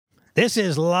This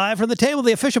is Live from the Table,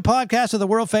 the official podcast of the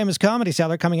world-famous Comedy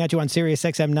Cellar, coming at you on Sirius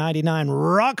XM 99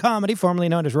 Raw Comedy, formerly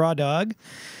known as Raw Dog.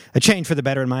 A change for the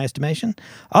better in my estimation.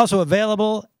 Also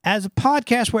available as a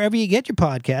podcast wherever you get your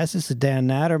podcasts. This is Dan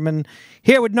Natterman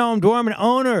here with Noam Dorman,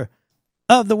 owner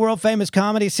of the world-famous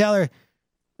Comedy Cellar,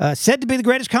 said to be the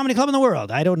greatest comedy club in the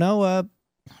world. I don't know.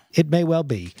 It may well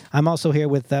be. I'm also here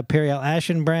with Periel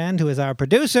Ashenbrand, who is our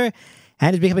producer,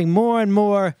 and is becoming more and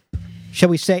more, shall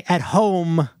we say, at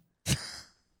home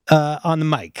on the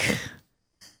mic.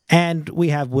 And we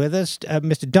have with us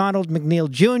Mr. Donald McNeil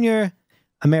Jr.,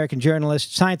 American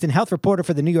journalist, science and health reporter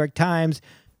for the New York Times,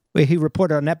 where he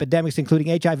reported on epidemics including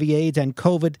HIV, AIDS, and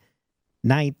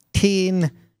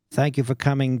COVID-19. Thank you for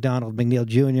coming, Donald McNeil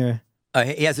Jr.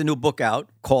 He has a new book out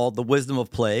called The Wisdom of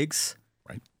Plagues,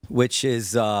 right? Which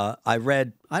is, I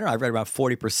read about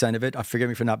 40% of it. Forgive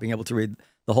me for not being able to read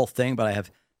the whole thing, but I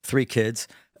have 3 kids.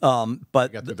 But I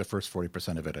got through the first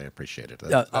 40% of it. I appreciate it.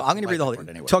 I'm going to read the whole thing.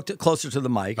 Anyway. Talk closer to the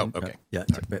mic. Oh, okay. Yeah.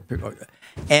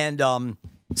 And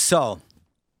so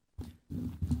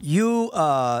you,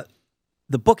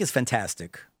 the book is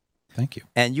fantastic. Thank you.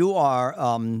 And you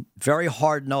are very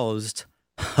hard-nosed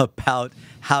about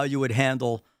how you would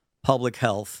handle public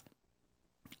health.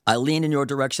 I lean in your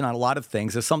direction on a lot of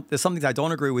things. There's some things I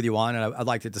don't agree with you on, and I'd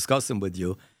like to discuss them with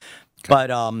you. Okay.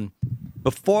 But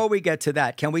before we get to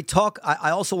that, can we talk? I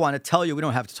also want to tell you, we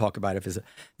don't have to talk about it,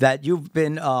 that you've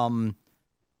been kind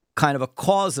of a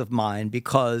cause of mine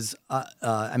because,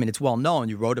 I mean, it's well known,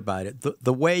 you wrote about it,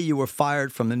 the way you were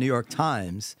fired from the New York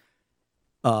Times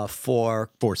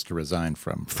Forced to resign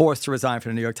from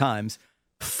the New York Times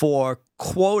for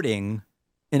quoting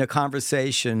in a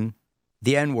conversation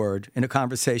the N-word in a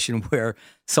conversation where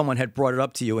someone had brought it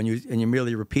up to you and you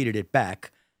merely repeated it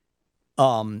back,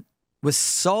 was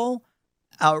so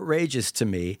outrageous to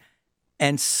me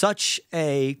and such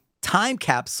a time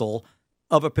capsule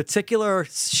of a particular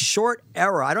short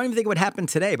era. I don't even think it would happen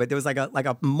today, but there was like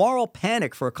a moral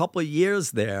panic for a couple of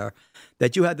years there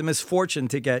that you had the misfortune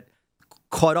to get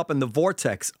caught up in the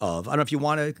vortex of. I don't know if you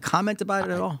want to comment about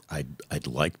it at all. I'd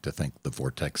like to think the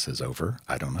vortex is over.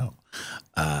 I don't know.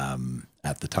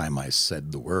 At the time I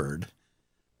said the word,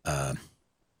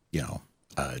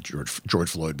 George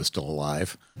Floyd was still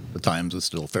alive. The Times was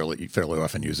still fairly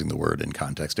often using the word in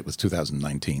context. It was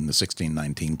 2019. The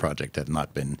 1619 Project had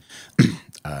not been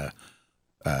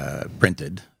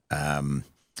printed.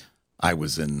 I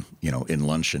was in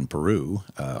lunch in Peru.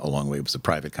 Along the way, it was a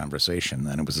private conversation,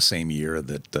 and it was the same year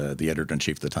that the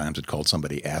editor-in-chief of the Times had called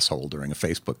somebody asshole during a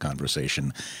Facebook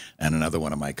conversation, and another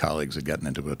one of my colleagues had gotten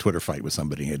into a Twitter fight with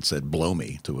somebody and had said "blow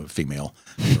me" to a female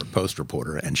Post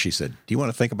reporter, and she said, "Do you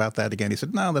want to think about that again?" He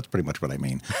said, "No, that's pretty much what I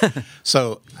mean."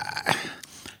 So.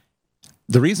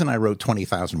 The reason I wrote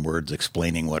 20,000 words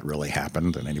explaining what really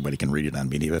happened, and anybody can read it on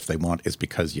media if they want, is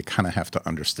because you kind of have to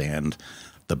understand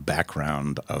the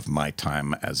background of my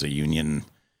time as a union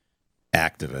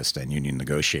activist and union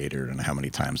negotiator and how many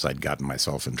times I'd gotten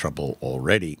myself in trouble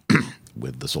already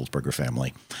with the Sulzberger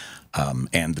family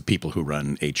and the people who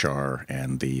run HR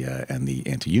and the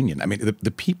anti-union. I mean,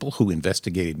 the people who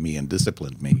investigated me and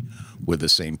disciplined me were the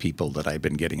same people that I've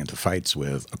been getting into fights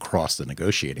with across the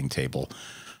negotiating table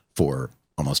for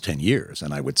almost 10 years.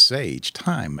 And I would say each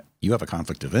time, you have a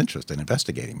conflict of interest in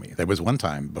investigating me. There was one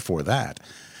time before that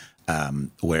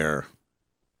where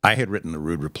I had written a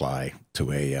rude reply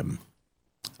to a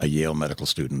Yale medical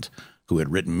student who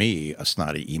had written me a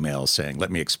snotty email saying,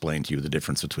 "Let me explain to you the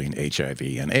difference between HIV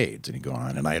and AIDS." And he'd go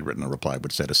on. And I had written a reply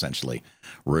which said essentially,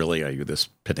 "Really, are you this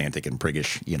pedantic and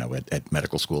priggish, at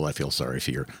medical school? I feel sorry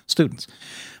for your students."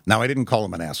 Now, I didn't call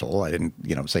him an asshole. I didn't,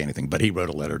 say anything. But he wrote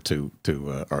a letter to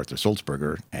Arthur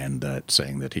Sulzberger and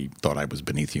saying that he thought I was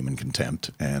beneath human contempt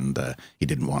and he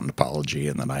didn't want an apology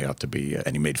and then I ought to be,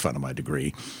 and he made fun of my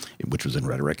degree, which was in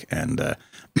rhetoric. And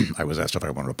I was asked if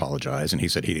I wanted to apologize, and he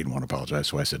said he didn't want to apologize.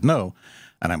 So I said no.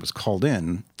 And I was called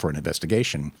in for an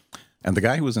investigation. And the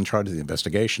guy who was in charge of the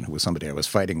investigation, who was somebody I was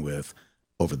fighting with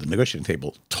over the negotiating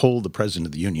table, told the president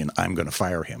of the union, "I'm going to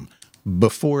fire him,"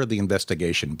 before the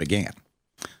investigation began.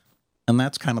 And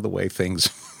that's kind of the way things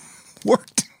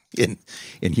worked in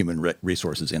human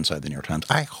resources inside the New York Times.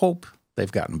 I hope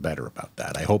they've gotten better about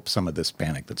that. I hope some of this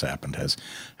panic that's happened has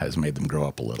made them grow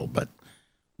up a little, but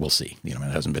we'll see. It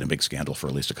hasn't been a big scandal for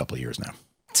at least a couple of years now.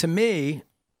 To me,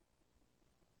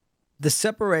 the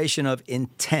separation of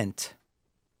intent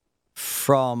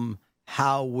from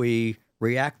how we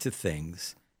react to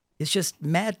things is just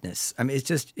madness. I mean, it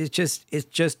was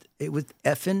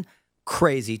effing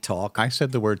crazy talk. I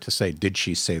said the word to say, did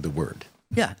she say the word?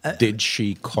 Yeah. Did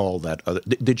she call that other?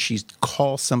 Did she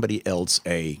call somebody else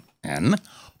a N,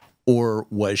 or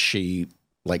was she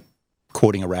like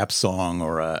quoting a rap song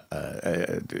or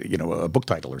a book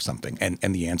title or something,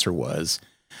 and the answer was.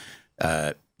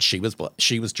 She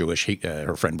was Jewish.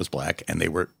 Her friend was black, and they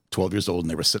were 12 years old, and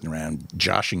they were sitting around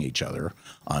joshing each other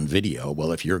on video.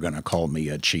 Well, if you're going to call me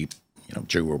a cheap,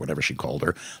 Jew or whatever she called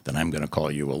her, then I'm going to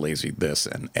call you a lazy this,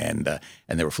 and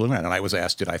they were fooling around. And I was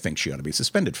asked, did I think she ought to be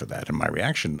suspended for that? And my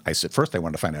reaction, I said, first I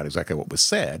wanted to find out exactly what was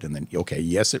said, and then, okay,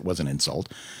 yes, it was an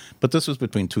insult, but this was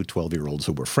between two 12-year-olds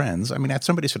who were friends. I mean, had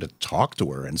somebody sort of talked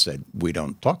to her and said, we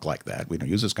don't talk like that, we don't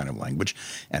use this kind of language,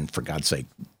 and for God's sake,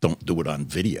 don't do it on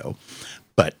video.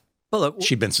 But look,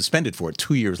 she'd been suspended for it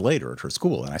 2 years later at her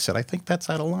school. And I said, I think that's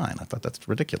out of line. I thought that's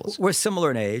ridiculous. We're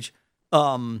similar in age.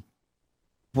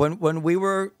 When we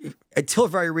were, until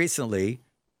very recently,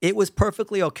 it was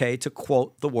perfectly okay to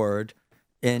quote the word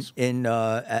as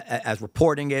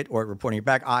reporting it or reporting it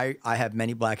back. I have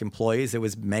many black employees. There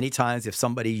was many times if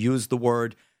somebody used the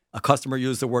word, a customer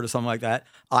used the word or something like that,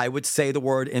 I would say the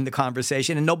word in the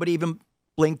conversation and nobody even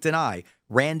blinked an eye.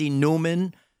 Randy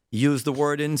Newman used the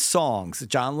word in songs.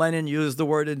 John Lennon used the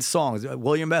word in songs.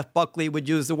 William F. Buckley would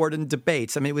use the word in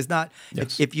debates. I mean, it was not.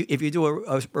 Yes. If you do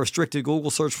a restricted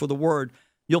Google search for the word,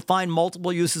 you'll find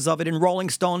multiple uses of it in Rolling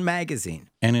Stone magazine.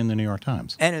 And in the New York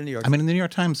Times. And in the New York Times. I mean, in the New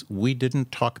York Times, we didn't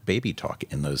talk baby talk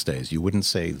in those days. You wouldn't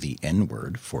say the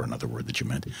N-word for another word that you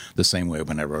meant. The same way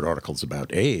when I wrote articles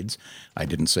about AIDS, I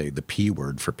didn't say the P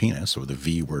word for penis or the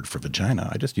V word for vagina.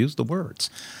 I just used the words.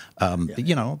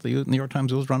 The New York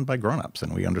Times was run by grown-ups,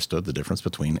 and we understood the difference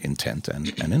between intent and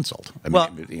insult.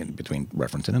 Between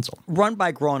reference and insult. Run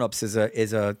by grown-ups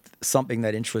is something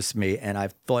that interests me, and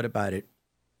I've thought about it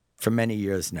for many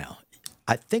years now.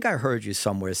 I think I heard you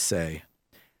somewhere say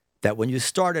that when you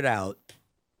started out,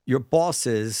 your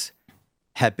bosses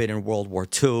had been in World War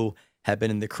II, had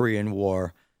been in the Korean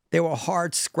War. They were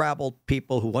hard-scrabbled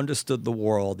people who understood the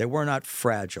world. They were not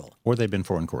fragile. Or they'd been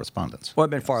foreign correspondents. Or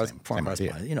been foreign correspondents.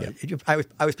 I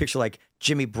always picture like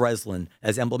Jimmy Breslin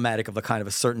as emblematic of the kind of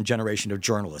a certain generation of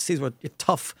journalists. These were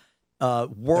tough,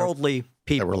 worldly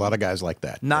people. There were a lot of guys like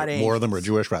that. More of them were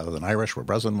Jewish rather than Irish, where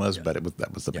Breslin was, but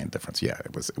that was the main difference. Yeah,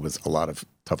 it was a lot of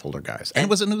tough older guys. And it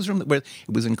was a newsroom where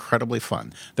it was incredibly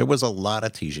fun. There was a lot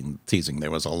of teasing.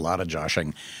 There was a lot of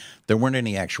joshing. There weren't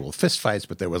any actual fistfights,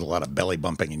 but there was a lot of belly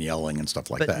bumping and yelling and stuff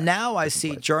like that. But now I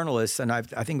see journalists, and I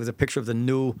think there's a picture of the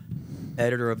new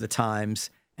editor of the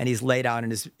Times, and he's laid out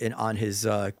on his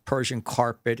Persian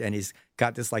carpet, and he's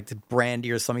got this like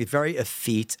brandy or something. He's very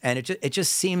effete, and it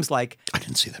just seems like I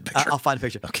didn't see that picture. I'll find a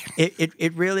picture. Okay.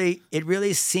 It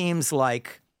really seems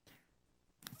like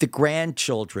the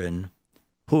grandchildren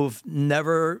who've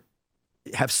never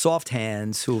have soft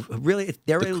hands, who really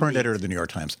they're the current editor of the New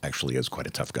York Times actually is quite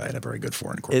a tough guy and a very good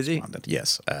foreign correspondent. Is he?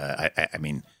 Yes, I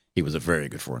mean. He was a very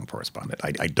good foreign correspondent.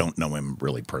 I don't know him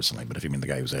really personally, but if you mean the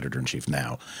guy who's editor-in-chief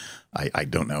now, I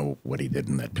don't know what he did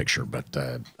in that picture, but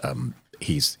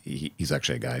he's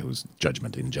actually a guy whose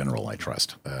judgment in general I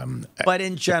trust. But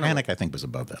in general, Panic, I think, was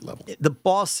above that level. The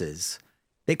bosses,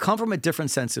 they come from a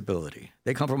different sensibility.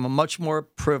 They come from a much more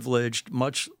privileged,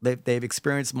 they've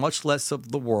experienced much less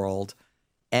of the world,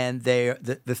 and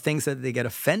the things that they get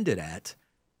offended at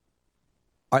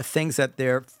are things that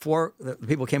the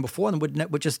people who came before them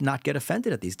would just not get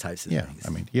offended at these types of things. I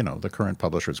mean, the current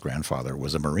publisher's grandfather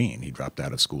was a Marine. He dropped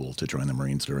out of school to join the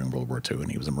Marines during World War II, and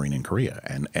he was a Marine in Korea.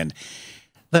 And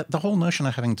the whole notion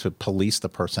of having to police the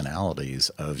personalities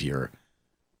of your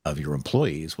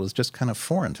employees was just kind of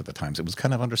foreign to the times. It was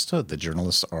kind of understood that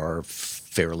journalists are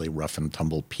fairly rough and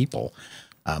tumble people.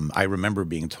 I remember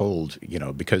being told,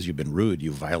 because you've been rude,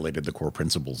 you violated the core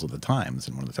principles of the Times.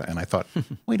 And I thought,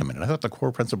 wait a minute, I thought the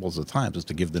core principles of the Times was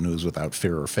to give the news without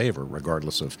fear or favor,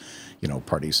 regardless of,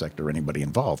 party, sector, anybody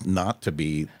involved, not to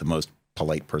be the most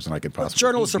polite person I could possibly be.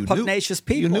 Journalists are pugnacious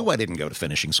people. You knew I didn't go to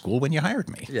finishing school when you hired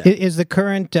me. Yeah. Is the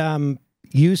current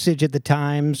usage at the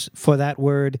Times for that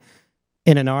word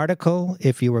in an article,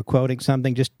 if you were quoting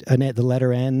something, just the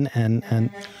letter N and...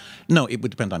 No, it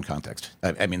would depend on context.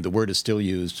 I mean, the word is still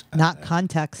used. Not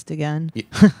context again. It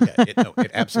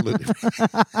absolutely,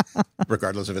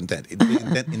 regardless of intent.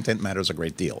 Intent matters a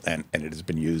great deal, and it has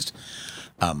been used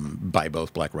by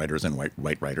both black writers and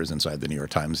white writers inside the New York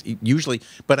Times. Usually,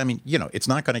 but I mean, it's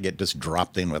not going to get just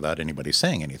dropped in without anybody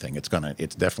saying anything. It's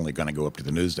definitely going to go up to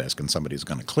the news desk, and somebody's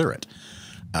going to clear it.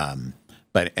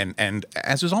 But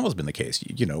as has always been the case,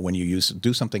 when you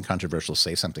do something controversial,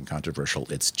 say something controversial,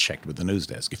 it's checked with the news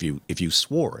desk. If you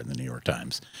swore in the New York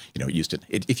Times, it used to.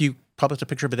 If you published a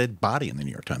picture of a dead body in the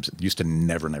New York Times, it used to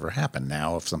never happen.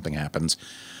 Now, if something happens,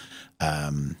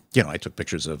 I took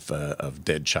pictures of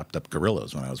dead, chopped up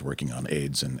gorillas when I was working on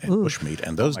AIDS and bushmeat,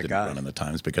 and those didn't run in the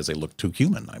Times because they looked too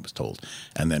human, I was told.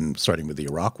 And then, starting with the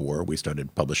Iraq War, we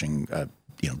started publishing,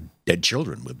 dead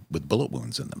children with bullet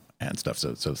wounds in them and stuff.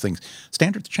 So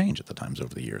standards change at the Times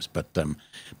over the years, but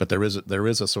there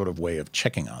is a sort of way of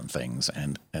checking on things,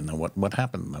 and then what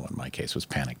happened in my case was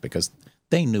panic, because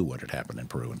they knew what had happened in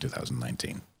Peru in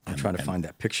 2019. I'm trying to find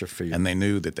that picture for you. And they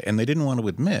knew that, and they didn't want to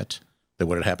admit that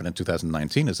what had happened in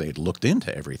 2019 is they had looked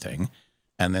into everything,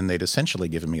 and then they'd essentially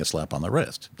given me a slap on the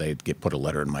wrist. They'd put a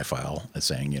letter in my file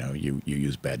saying, you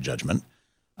used bad judgment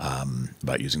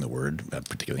about using the word,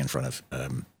 particularly in front of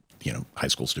high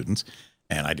school students,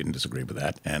 and I didn't disagree with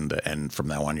that. And from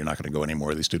now on, you're not going to go any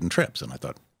more of these student trips. And I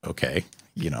thought, okay,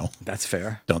 that's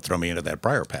fair. Don't throw me into that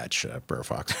briar patch, Briar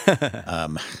Fox.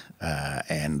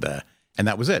 And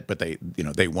that was it. But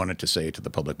they wanted to say to the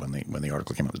public when the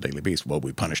article came out in the Daily Beast, well,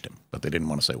 we punished him. But they didn't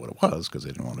want to say what it was because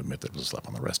they didn't want to admit that it was a slap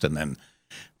on the wrist. And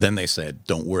then they said,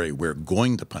 don't worry, we're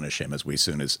going to punish him as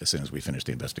soon as we finish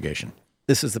the investigation.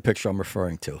 This is the picture I'm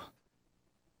referring to.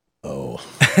 Oh,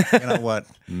 you know what?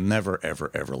 Never, ever,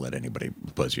 ever let anybody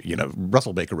buzz you.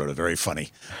 Russell Baker wrote a very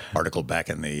funny article back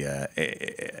in the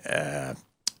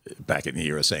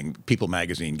era saying People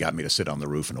magazine got me to sit on the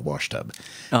roof in a wash tub.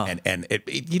 Oh. And it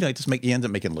you ends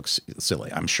up making it look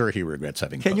silly. I'm sure he regrets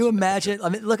having. Can you imagine? I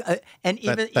mean, look, and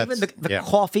even the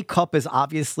coffee cup is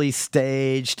obviously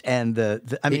staged, and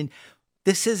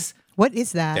this is what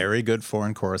is that? Very good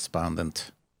foreign correspondent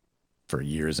for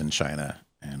years in China.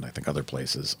 And I think other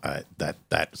places,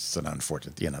 that's an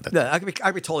unfortunate, I could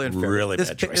be totally unfair. Really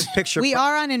bad choice. This picture. We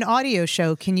are on an audio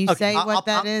show. Can you say what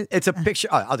that is? It's a picture.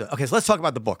 I'll do it. Okay, so let's talk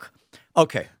about the book.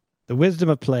 Okay. The Wisdom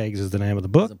of Plagues is the name of the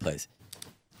book.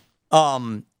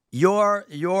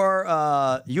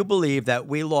 You believe that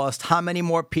we lost how many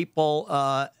more people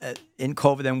in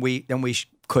COVID than we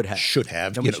could have? Should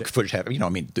have.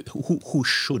 Who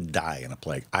should die in a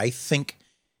plague? I think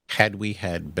had we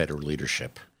had better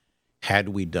leadership, had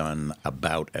we done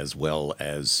about as well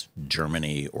as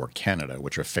Germany or Canada,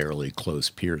 which are fairly close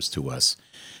peers to us,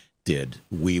 did,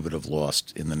 we would have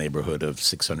lost in the neighborhood of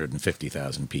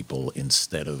 650,000 people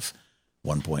instead of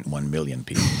 1.1 million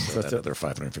people. So that other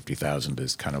 550,000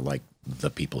 is kind of like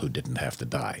the people who didn't have to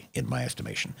die, in my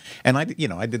estimation. And I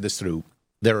did this through,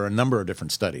 there are a number of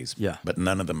different studies, but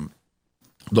none of them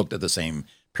looked at the same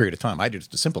period of time. I did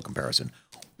just a simple comparison.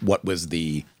 What was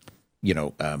the,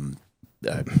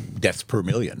 deaths per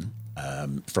million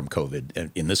from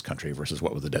COVID in this country versus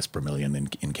what were the deaths per million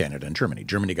in Canada and Germany.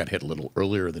 Germany got hit a little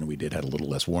earlier than we did, had a little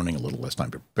less warning, a little less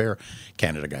time to prepare.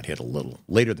 Canada got hit a little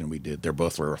later than we did. They're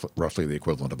both roughly the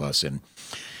equivalent of us in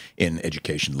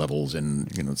education levels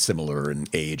and similar in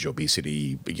age,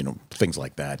 obesity, things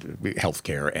like that,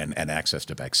 healthcare and access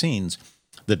to vaccines.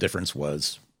 The difference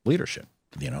was leadership.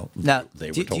 Now, they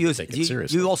were told to take it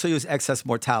seriously. You also use excess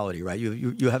mortality, right?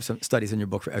 You have some studies in your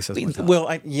book for excess mortality. Well,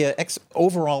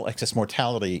 overall excess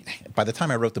mortality, by the time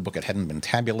I wrote the book, it hadn't been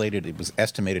tabulated. It was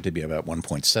estimated to be about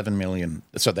 1.7 million.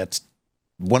 So that's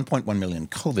 1.1 million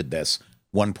COVID deaths,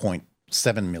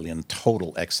 1.7 million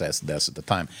total excess deaths at the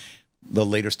time. The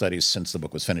later studies since the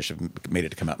book was finished have made it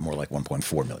to come out more like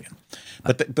 1.4 million.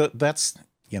 But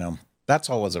that's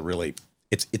always a really,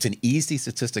 it's an easy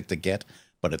statistic to get,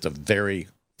 but it's a very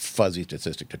fuzzy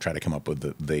statistic to try to come up with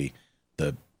the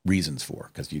reasons for,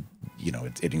 because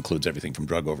it includes everything from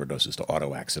drug overdoses to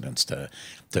auto accidents to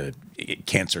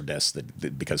cancer deaths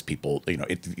because people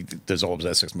there's always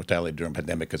excess mortality during a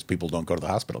pandemic because people don't go to the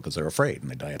hospital because they're afraid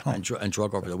and they die at home. And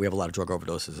drug overdose. We have a lot of drug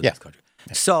overdoses in this country.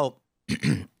 Yeah. So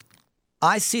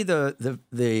I see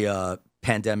the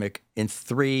pandemic in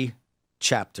 3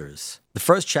 chapters. The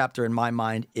first chapter in my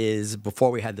mind is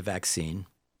before we had the vaccine,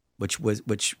 which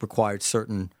required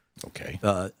certain. Okay.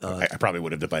 I probably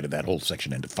would have divided that whole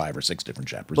section into 5 or 6 different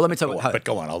chapters. Well, let me tell you how. But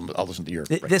go on. I'll listen to your.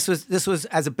 This was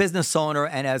as a business owner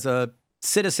and as a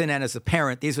citizen and as a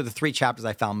parent. These were the 3 chapters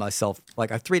I found myself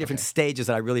 3 different stages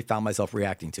that I really found myself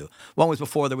reacting to. One was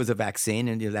before there was a vaccine,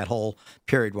 and that whole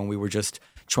period when we were just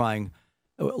trying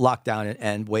lockdown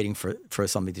and waiting for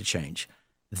something to change.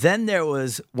 Then there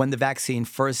was when the vaccine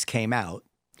first came out,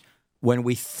 when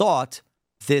we thought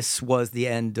this was the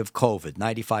end of COVID,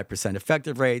 95%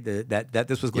 effective rate, that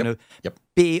this was going to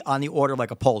be on the order of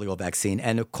like a polio vaccine,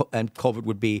 and COVID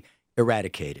would be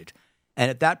eradicated.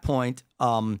 And at that point,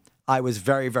 I was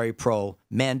very, very pro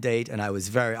mandate, and I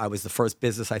was the first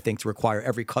business, I think, to require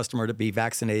every customer to be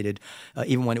vaccinated,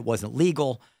 even when it wasn't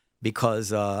legal,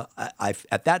 because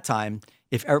at that time,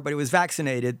 if everybody was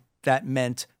vaccinated, that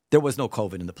meant there was no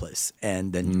COVID in the place.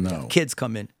 And then kids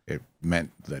come in. It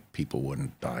meant that people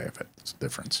wouldn't die of it. It's the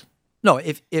difference. No,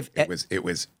 if It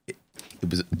was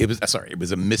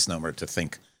a misnomer to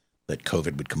think that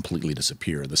COVID would completely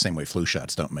disappear. The same way flu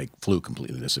shots don't make flu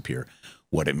completely disappear.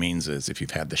 What it means is if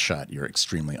you've had the shot, you're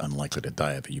extremely unlikely to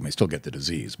die of it. You may still get the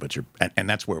disease, but and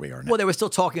that's where we are now. well, they were still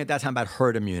talking at that time about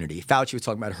herd immunity. Fauci was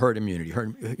talking about herd immunity.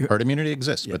 Herd immunity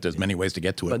exists, but there's many ways to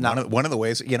get to it. But One of the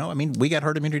ways, we got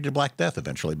herd immunity to Black Death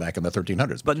eventually back in the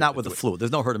 1300s. but not with the flu.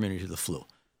 There's no herd immunity to the flu.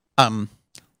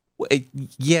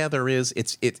 Yeah, there is.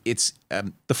 It's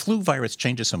the flu virus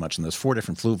changes so much, and there's 4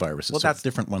 different flu viruses. Well, so that's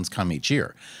different ones come each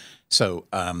year. So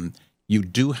you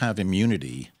do have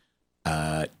immunity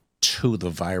to the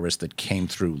virus that came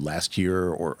through last year,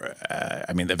 or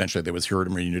eventually there was herd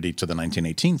immunity to the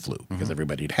 1918 flu because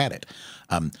everybody had it.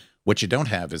 What you don't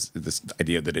have is this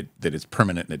idea that it's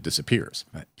permanent and it disappears.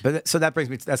 Right. But so that brings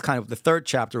me to that's kind of the third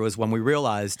chapter was when we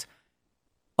realized,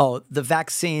 the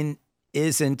vaccine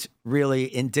isn't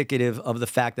really indicative of the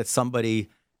fact that somebody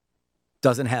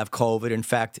doesn't have COVID. In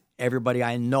fact, everybody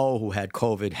I know who had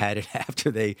COVID had it after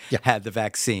they had the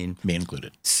vaccine. Me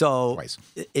included. So Twice.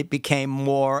 it became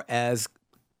more as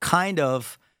kind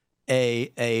of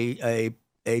a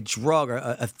drug or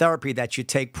a therapy that you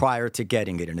take prior to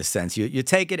getting it, in a sense. You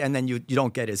take it and then you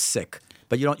don't get as sick.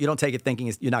 But you don't take it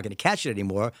thinking you're not going to catch it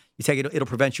anymore. You take it; it'll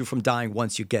prevent you from dying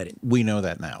once you get it. We know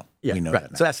that now. Yeah, we know right.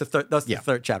 that now. So that's the third. That's the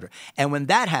third chapter. And when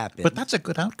that happened, But that's a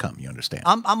good outcome. You understand?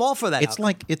 I'm all for that. It's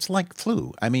like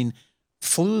flu. I mean,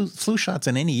 flu shots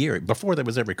in any year before there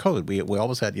was every COVID. We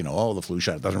always had the flu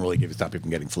shot doesn't really stop you from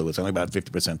getting flu. It's only about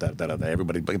 50%.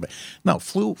 Everybody. No,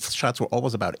 flu shots were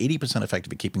always about 80%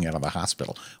 effective at keeping you out of the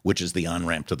hospital, which is the on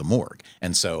ramp to the morgue.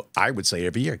 And so I would say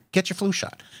every year, get your flu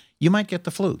shot. You might get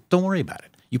the flu. Don't worry about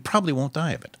it. You probably won't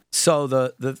die of it.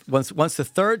 So once the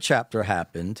third chapter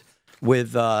happened,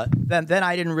 with then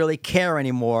I didn't really care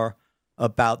anymore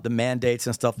about the mandates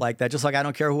and stuff like that. Just like I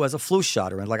don't care who has a flu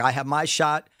shot or like I have my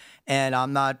shot, and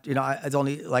I'm not. It's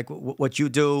only like what you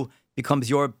do becomes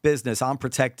your business. I'm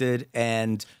protected,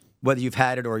 and whether you've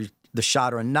had it or the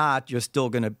shot or not, you're still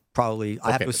going to probably.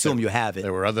 I have to assume you have it.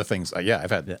 There were other things.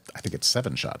 I've had. I think it's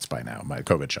 7 shots by now. My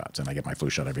COVID shots, and I get my flu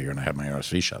shot every year, and I had my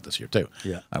RSV shot this year too.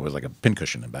 Yeah, I was like a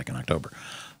pincushion back in October.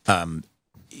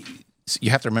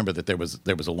 You have to remember that there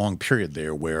was a long period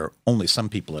there where only some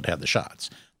people had the shots.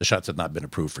 The shots had not been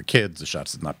approved for kids. The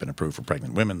shots had not been approved for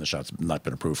pregnant women. The shots had not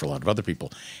been approved for a lot of other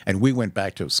people. And we went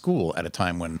back to school at a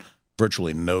time when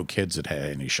virtually no kids had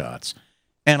any shots.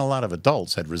 And a lot of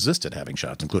adults had resisted having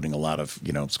shots, including a lot of,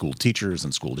 school teachers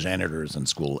and school janitors and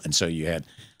school. And so you had,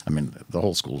 the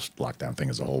whole school lockdown thing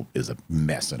as a whole is a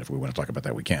mess. And if we want to talk about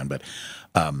that, we can. But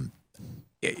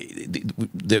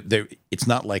it's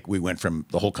not like we went from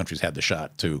the whole country's had the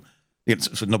shot to,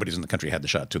 so nobody's in the country had the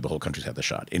shot to the whole country's had the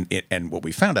shot. And what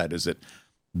we found out is that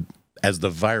as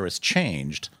the virus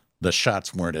changed, the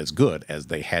shots weren't as good as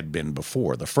they had been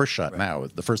before. The first shot now,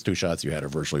 the first 2 shots you had are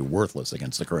virtually worthless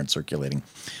against the current circulating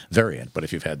variant. But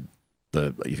if you've had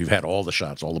all the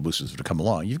shots, all the boosters that have come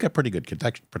along, you've got pretty good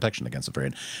protection against the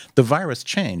variant. The virus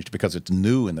changed because it's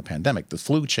new in the pandemic. The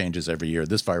flu changes every year.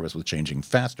 This virus was changing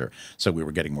faster, so we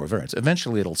were getting more variants.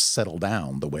 Eventually, it'll settle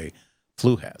down the way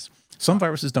flu has. Some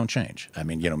viruses don't change.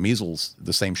 Measles,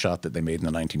 the same shot that they made in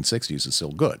the 1960s is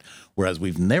still good, whereas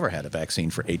we've never had a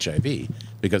vaccine for HIV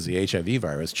because the HIV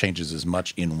virus changes as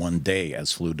much in one day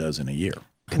as flu does in a year.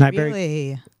 Can I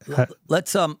Really?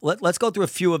 Let's go through a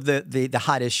few of the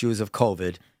hot issues of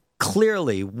COVID.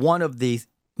 Clearly, one of the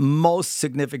most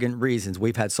significant reasons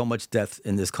we've had so much death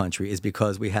in this country is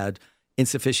because we had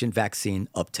insufficient vaccine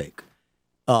uptake.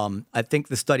 I think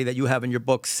the study that you have in your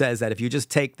book says that if you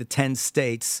just take the 10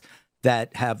 states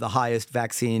that have the highest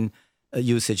vaccine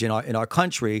usage in our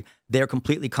country, they're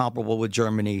completely comparable with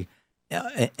Germany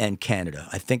and Canada.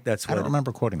 I think that's what I don't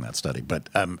remember quoting that study, but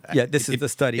this is the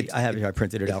study I have here. I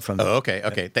printed it out from. Oh,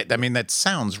 okay. That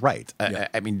sounds right.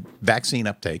 Vaccine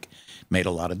uptake made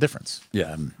a lot of difference.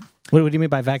 Yeah. What do you mean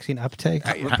by vaccine uptake?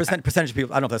 Percentage of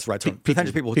people. I don't know if that's the right term. Percentage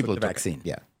of people who took the vaccine.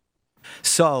 Yeah.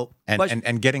 So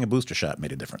and getting a booster shot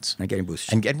made a difference. And getting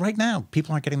booster. And right now,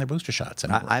 people aren't getting their booster shots.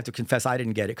 I have to confess, I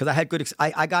didn't get it because I had good.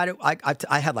 I got it.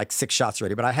 I had like 6 shots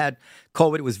already, but I had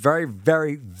COVID. It was very,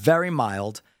 very, very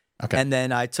mild. Okay. And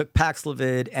then I took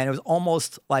Paxlovid, and it was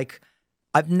almost like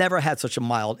I've never had such a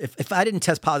mild. If I didn't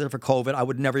test positive for COVID, I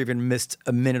would never even missed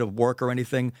a minute of work or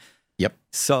anything. Yep.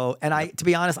 So, and to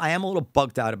be honest, I am a little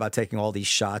bugged out about taking all these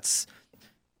shots.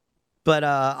 But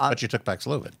you took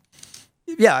Paxlovid.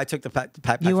 Yeah, I took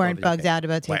the You weren't bugged out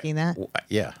about taking that?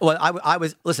 Yeah. Well, I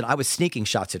was sneaking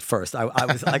shots at first. I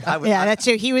was like, Yeah, that's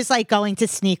true. He was like going to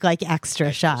sneak like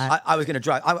extra shots. I was going to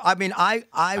drive.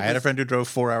 I had a friend who drove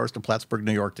 4 hours to Plattsburgh,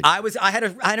 New York. I had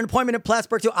an appointment in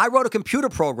Plattsburgh too. I wrote a computer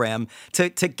program to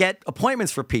get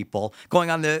appointments for people going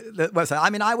on the website. I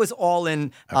mean, I was all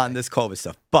in on this COVID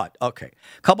stuff. But okay,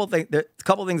 couple things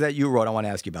that you wrote I want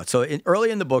to ask you about. So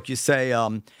early in the book, you say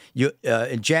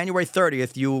in January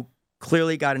 30th, you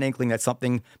clearly got an inkling that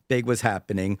something big was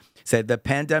happening. Said the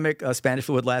pandemic, Spanish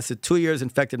flu, had lasted 2 years,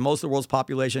 infected most of the world's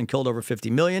population, and killed over 50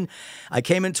 million. I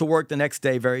came into work the next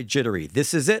day very jittery.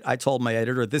 This is it, I told my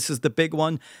editor. This is the big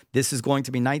one. This is going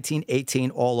to be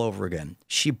 1918 all over again.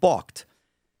 She balked.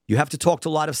 You have to talk to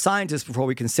a lot of scientists before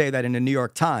we can say that in the New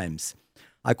York Times.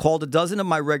 I called a dozen of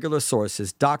my regular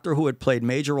sources, doctors who had played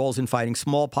major roles in fighting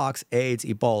smallpox, AIDS,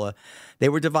 Ebola. They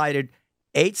were divided.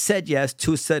 8 said yes,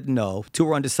 2 said no, 2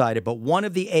 were undecided, but one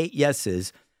of the 8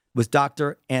 yeses was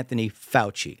Dr. Anthony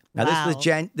Fauci. Now, Wow.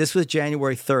 this was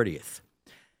January 30th.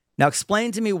 Now,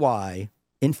 explain to me why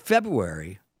in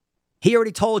February, he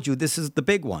already told you this is the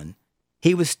big one.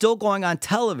 He was still going on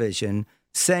television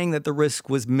saying that the risk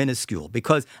was minuscule,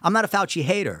 because I'm not a Fauci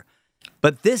hater,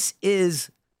 but this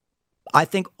is, I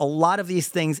think a lot of these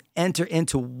things enter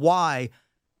into why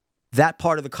that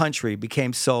part of the country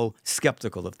became so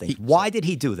skeptical of things. Why did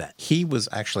he do that? He was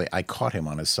actually, I caught him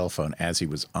on his cell phone as he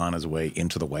was on his way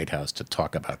into the White House to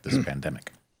talk about this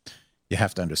pandemic. You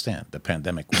have to understand, the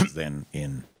pandemic was then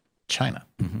in China,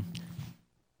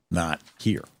 not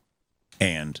here.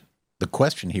 And the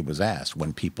question he was asked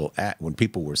when people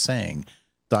were saying,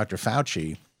 Dr.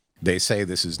 Fauci, they say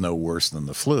this is no worse than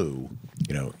the flu.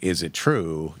 Is it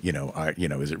true?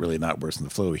 Is it really not worse than the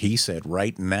flu? He said,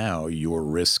 right now, your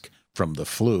risk from the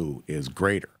flu is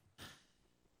greater.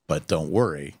 But don't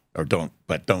worry, but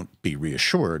don't be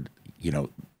reassured.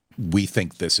 We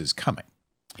think this is coming.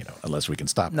 Unless we can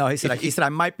stop it. No, he said I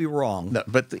might be wrong. No,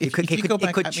 but it could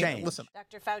change. Listen,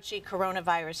 Dr. Fauci,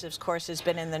 coronavirus, of course, has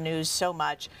been in the news so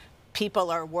much. People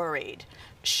are worried.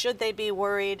 Should they be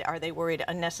worried? Are they worried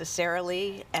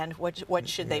unnecessarily? And what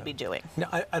should they be doing? No,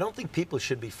 I don't think people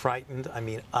should be frightened. I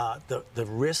mean, the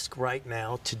risk right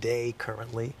now, today,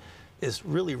 currently, is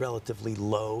really relatively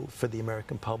low for the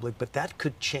American public. But that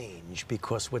could change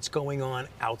because what's going on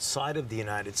outside of the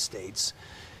United States,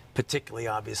 particularly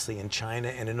obviously in China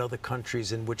and in other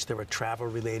countries in which there are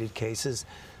travel-related cases,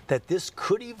 that this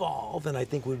could evolve, and I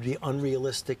think it would be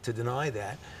unrealistic to deny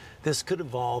that. This could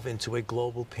evolve into a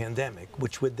global pandemic,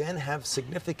 which would then have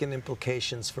significant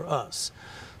implications for us.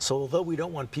 So although we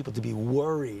don't want people to be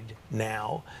worried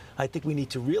now, I think we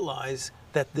need to realize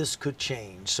that this could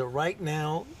change. So right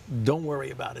now, don't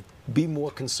worry about it. Be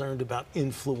more concerned about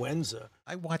influenza.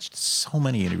 I watched so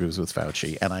many interviews with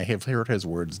Fauci, and I have heard his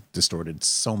words distorted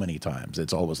so many times.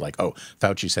 It's always like, oh,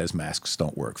 Fauci says masks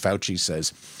don't work. Fauci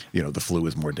says, the flu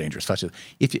is more dangerous.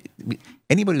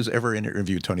 Anybody who's ever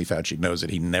interviewed Tony Fauci knows that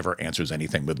he never answers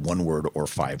anything with 1 word or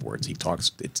 5 words. He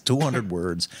talks, it's 200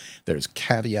 words. There's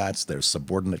caveats, there's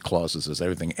subordinate clauses, there's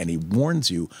everything. And he warns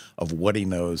you of what he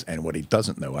knows and what he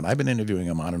doesn't know. And I've been interviewing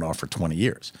him on and off for 20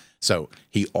 years. So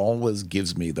he always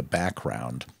gives me the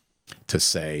background to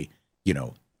say,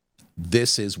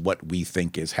 this is what we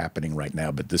think is happening right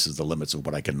now, but this is the limits of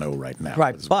what I can know right now.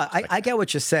 Right, but I get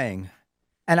what you're saying,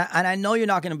 and I know you're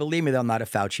not going to believe me that I'm not a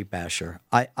Fauci basher.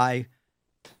 Can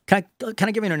I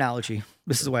give you an analogy?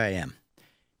 This is the way I am.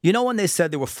 When they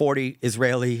said there were 40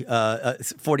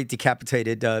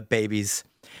 decapitated babies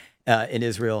in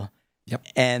Israel, Yep.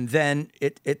 And then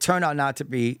it turned out not to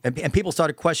be, and people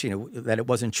started questioning that it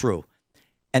wasn't true,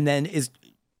 and then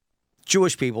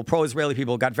Jewish people, pro-Israeli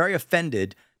people, got very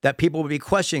offended that people would be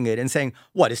questioning it and saying,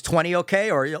 "What is 20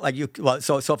 okay?" Or like you. Well,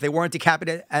 so if they weren't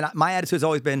decapitated, and my attitude has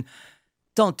always been,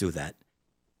 "Don't do that.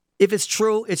 If it's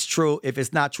true, it's true. If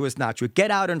it's not true, it's not true.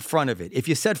 Get out in front of it. If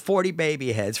you said 40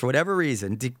 baby heads for whatever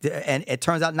reason, and it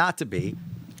turns out not to be,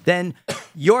 then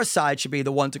your side should be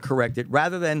the one to correct it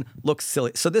rather than look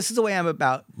silly." So this is the way I'm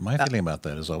about. My feeling about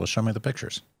that is always show me the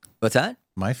pictures. What's that?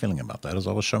 My feeling about that is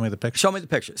always show me the pictures. Show me the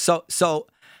picture. So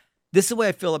this is the way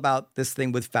I feel about this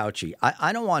thing with Fauci.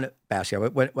 I don't want to bash it.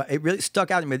 It really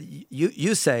stuck out to me.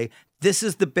 You say this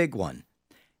is the big one.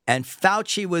 And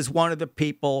Fauci was one of the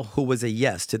people who was a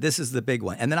yes to this is the big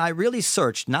one. And then I really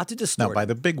searched, not to distort. Now, by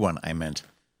the big one, I meant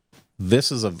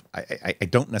this is I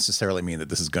don't necessarily mean that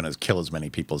this is going to kill as many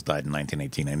people as died in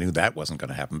 1918. I knew that wasn't going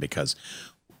to happen because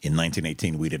in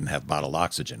 1918, we didn't have bottled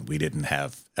oxygen. We didn't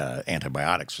have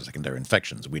antibiotics for secondary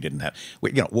infections. We didn't have,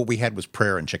 what we had was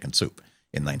prayer and chicken soup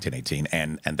in 1918,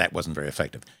 and that wasn't very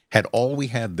effective. Had all we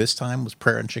had this time was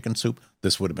prayer and chicken soup,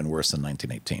 this would have been worse than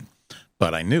 1918.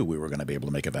 But I knew we were going to be able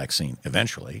to make a vaccine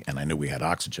eventually, and I knew we had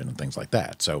oxygen and things like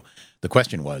that. So the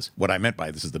question was, what I meant by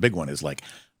this is the big one is like,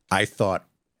 I thought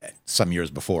some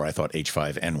years before, I thought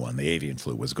H5N1, the avian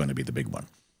flu, was going to be the big one.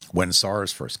 When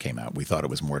SARS first came out, we thought it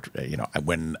was more,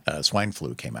 when swine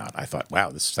flu came out, I thought,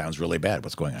 wow, this sounds really bad.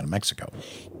 What's going on in Mexico?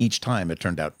 Each time it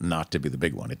turned out not to be the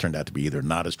big one. It turned out to be either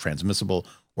not as transmissible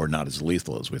or not as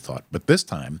lethal as we thought. But this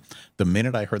time, the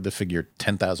minute I heard the figure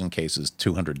 10,000 cases,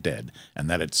 200 dead, and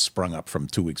that had sprung up from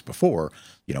 2 weeks before,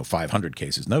 500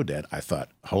 cases, no dead, I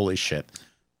thought, holy shit,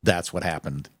 that's what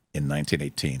happened in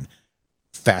 1918.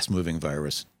 Fast-moving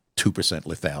virus, 2%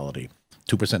 lethality.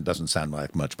 2% doesn't sound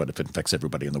like much, but if it infects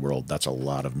everybody in the world, that's a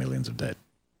lot of millions of dead.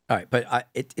 All right, but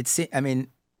it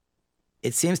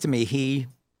seems to me he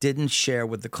didn't share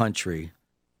with the country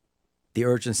the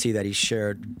urgency that he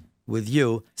shared with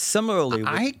you. Similarly,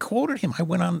 I quoted him. I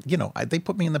went on, they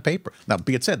put me in the paper. Now,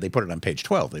 be it said, they put it on page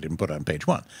 12. They didn't put it on page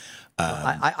 1.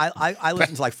 I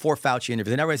listened to like 4 Fauci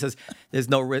interviews, and everybody says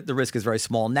the risk is very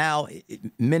small now,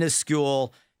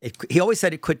 minuscule. He always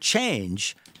said it could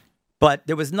change. But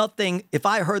there was nothing, if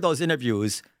I heard those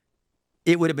interviews,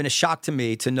 it would have been a shock to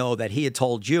me to know that he had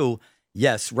told you,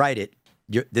 yes, write it.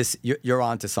 You're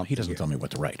on to something. He doesn't tell me what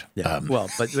to write. Yeah.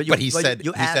 But he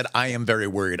said, I am very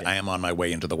worried. I am on my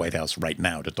way into the White House right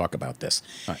now to talk about this.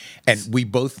 Right. And we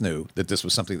both knew that this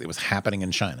was something that was happening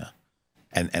in China.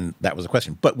 And that was a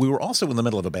question. But we were also in the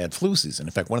middle of a bad flu season.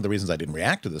 In fact, one of the reasons I didn't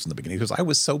react to this in the beginning was I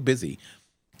was so busy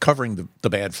covering the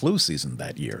bad flu season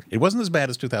that year. It wasn't as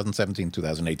bad as 2017,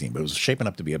 2018, but it was shaping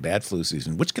up to be a bad flu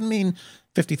season, which can mean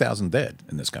 50,000 dead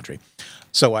in this country.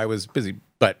 So I was busy,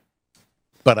 but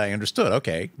I understood,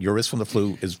 okay, your risk from the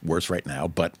flu is worse right now,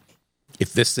 but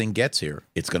if this thing gets here,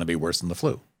 it's going to be worse than the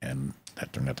flu. And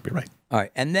that turned out to be right. All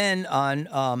right. And then I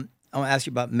want to ask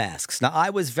you about masks. Now, I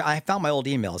found my old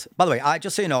emails. By the way,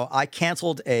 just so you know, I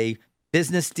canceled a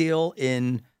business deal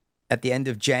at the end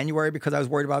of January because I was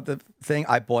worried about the thing.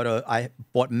 I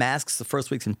bought masks the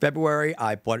first weeks in February.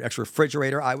 I bought an extra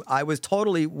refrigerator. I was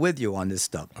totally with you on this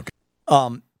stuff.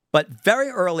 Okay. But very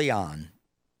early on,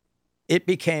 it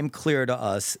became clear to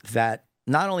us that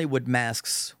not only would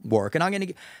masks work, and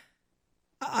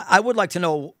I would like to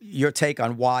know your take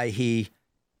on why he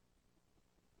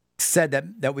said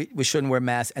that we shouldn't wear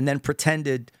masks and then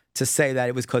pretended to say that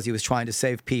it was because he was trying to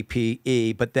save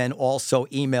PPE, but then also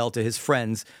emailed to his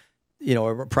friends,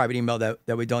 or a private email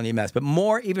that we don't need masks. But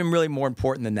really more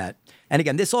important than that. And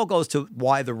again, this all goes to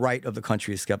why the right of the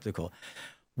country is skeptical.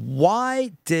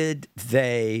 Why did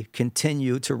they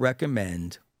continue to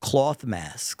recommend cloth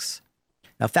masks?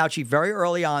 Now, Fauci very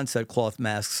early on said cloth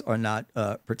masks are not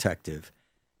protective.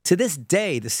 To this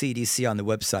day, the CDC on the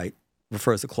website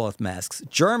refers to cloth masks.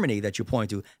 Germany, that you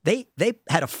point to, they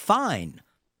had a fine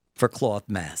for cloth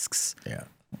masks. Yeah.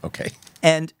 Okay.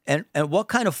 And what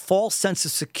kind of false sense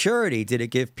of security did it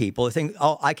give people? They think,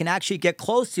 oh, I can actually get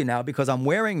close to you now because I'm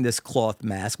wearing this cloth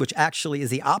mask, which actually is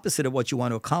the opposite of what you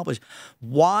want to accomplish.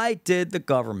 Why did the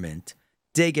government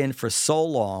dig in for so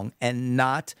long and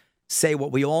not say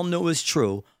what we all knew is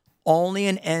true? Only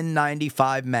an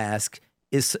N95 mask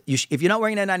is, if you're not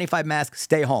wearing an N95 mask,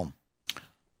 stay home.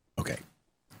 Okay.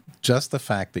 Just the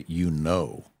fact that you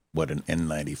know what an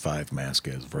N95 mask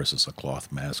is versus a cloth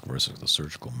mask versus a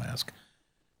surgical mask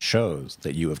shows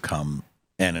that you have come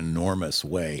an enormous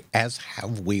way, as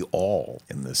have we all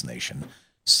in this nation,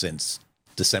 since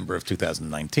December of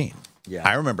 2019. Yeah.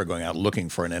 I remember going out looking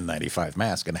for an N95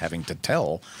 mask and having to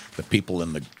tell the people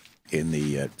in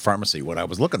the pharmacy what I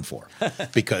was looking for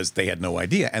because they had no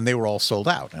idea, and they were all sold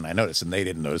out. And I noticed, and they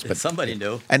didn't notice, but somebody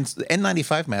knew. And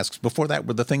N95 masks before that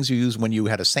were the things you used when you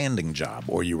had a sanding job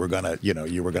or you were gonna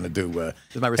do. This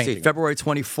is my receipt, painting. February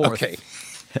 24th. Okay.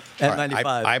 N95.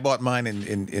 I bought mine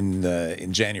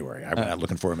in January. I went out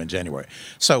looking for them in January.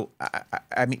 So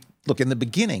I mean, look, in the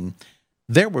beginning,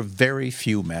 there were very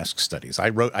few mask studies. I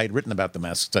had written about the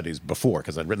mask studies before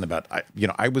because I'd written about,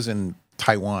 I was in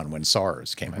Taiwan when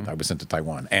SARS came out. I was sent to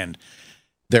Taiwan. And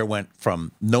there went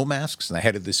from no masks, and I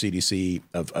headed the CDC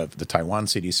of the Taiwan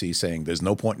CDC saying there's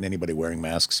no point in anybody wearing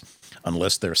masks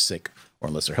unless they're sick or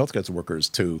unless they're healthcare workers,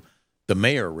 to the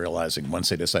mayor realizing once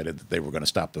they decided that they were going to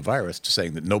stop the virus, to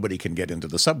saying that nobody can get into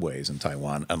the subways in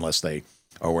Taiwan unless they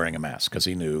are wearing a mask, because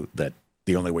he knew that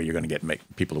the only way you're going to make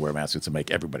people to wear masks is to make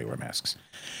everybody wear masks.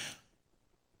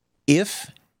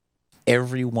 If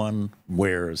everyone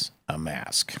wears a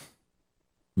mask,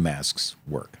 masks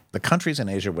work. The countries in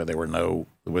Asia where there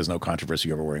was no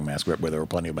controversy over wearing masks, where there were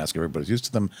plenty of masks, everybody's used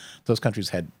to them, those countries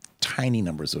had tiny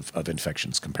numbers of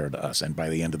infections compared to us. And by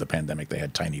the end of the pandemic, they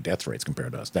had tiny death rates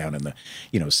compared to us, down in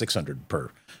the 600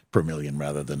 per million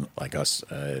rather than like us,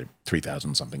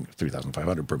 3,000 something,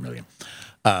 3,500 per million.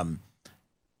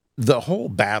 The whole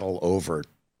battle over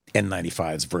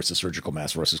N95s versus surgical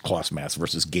masks versus cloth masks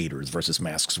versus gaiters versus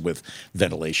masks with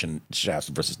ventilation shafts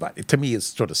versus not, to me is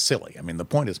sort of silly. I mean, the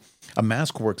point is a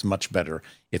mask works much better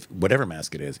if whatever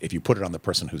mask it is, if you put it on the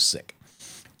person who's sick.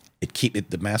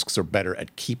 The masks are better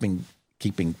at keeping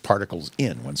particles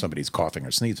in when somebody's coughing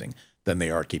or sneezing than they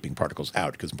are keeping particles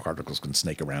out, because particles can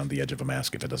snake around the edge of a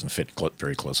mask if it doesn't fit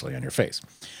very closely on your face.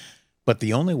 But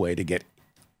the only way to get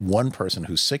one person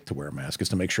who's sick to wear a mask is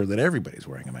to make sure that everybody's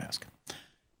wearing a mask.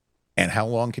 And how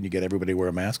long can you get everybody to wear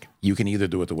a mask? You can either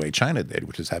do it the way China did,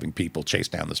 which is having people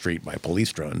chased down the street by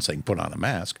police drones saying, put on a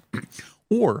mask,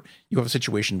 or you have a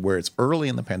situation where it's early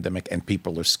in the pandemic and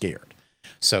people are scared.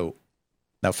 So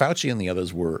now Fauci and the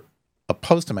others were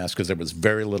opposed to masks because there was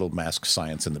very little mask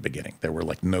science in the beginning. There were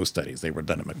like no studies. They were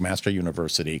done at McMaster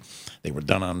University. They were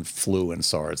done on flu and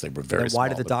SARS. They were very small. Why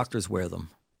did the doctors wear them?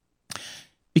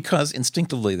 Because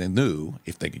instinctively they knew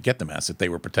if they could get the mask that they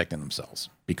were protecting themselves.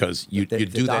 Because you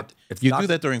do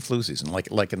that during flu season,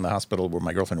 like in the hospital where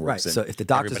my girlfriend works. Right. So if the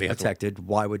doctors are protected,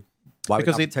 why would not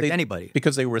protect anybody?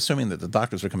 Because they were assuming that the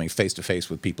doctors were coming face to face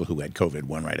with people who had COVID,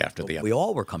 one right after the other. We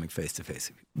all were coming face to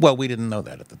face. Well, we didn't know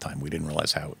that at the time. We didn't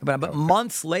realize how. But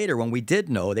months later, when we did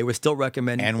know, they were still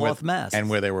recommending cloth masks. And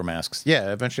where there were masks,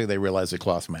 yeah. Eventually, they realized that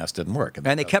cloth masks didn't work,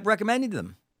 and they kept recommending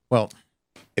them. Well,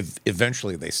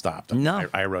 eventually they stopped. No,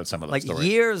 I wrote some of those stories.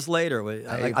 Years later.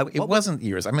 It wasn't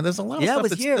years. I mean, there's a lot of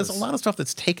stuff. There's a lot of stuff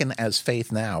that's taken as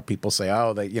faith now. People say,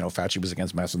 "Oh, Fauci was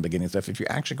against masks in the beginning." And stuff. If you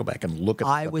actually go back and look at,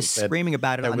 I was screaming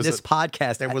about it on this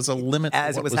podcast. There was a limit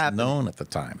to what was known at the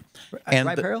time, and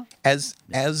right, Peril? As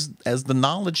the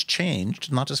knowledge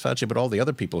changed, not just Fauci, but all the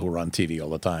other people who were on TV all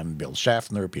the time: Bill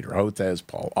Schaffner, Peter Hotez,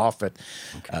 Paul Offit,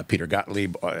 Peter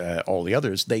Gottlieb, all the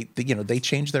others. They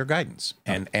changed their guidance,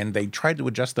 and they tried to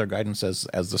adjust their guidance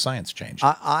as the science changed.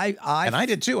 And I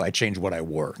did too. I changed what I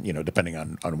wore, depending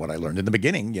on what I learned. In the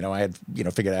beginning, I had,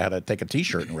 figured out how to take a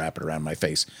T-shirt and wrap it around my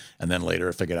face. And then later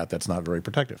I figured out that's not very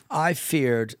protective. I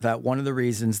feared that one of the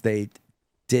reasons they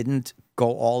didn't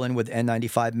go all in with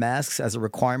N95 masks as a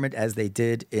requirement as they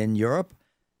did in Europe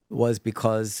was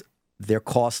because they're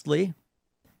costly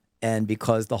and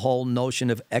because the whole notion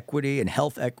of equity and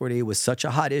health equity was such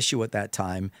a hot issue at that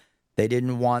time. They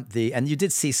didn't want and you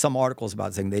did see some articles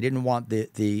about saying they didn't want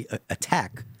the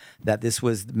attack that this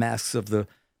was masks of the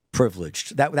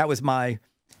privileged. That was my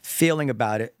feeling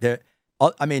about it.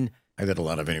 I did a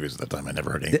lot of interviews at the time. I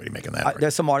never heard anybody making that.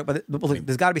 There's some article, but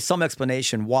there's got to be some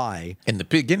explanation why. In the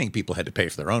beginning, people had to pay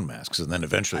for their own masks, and then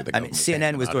eventually the government.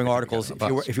 CNN was doing articles.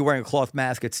 If you're wearing a cloth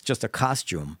mask, it's just a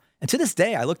costume. And to this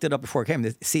day, I looked it up before it came.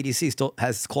 The CDC still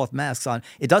has cloth masks on.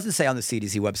 It doesn't say on the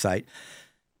CDC website,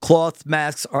 cloth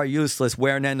masks are useless.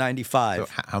 Wear an N95. So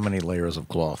how many layers of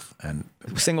cloth? And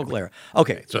single layer.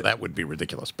 Okay. So that would be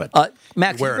ridiculous. But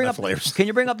Max, layers. Can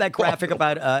you bring up that graphic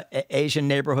about Asian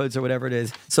neighborhoods or whatever it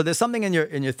is? So there's something in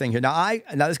your thing here. Now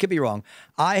this could be wrong.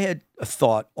 I had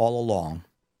thought all along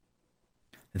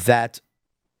that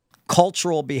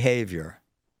cultural behavior,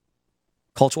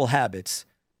 cultural habits,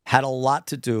 had a lot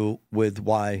to do with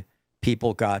why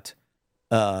people got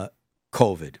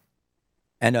COVID.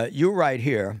 And you write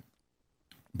here,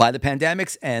 by the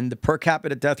pandemic's end, the per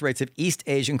capita death rates of East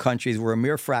Asian countries were a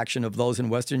mere fraction of those in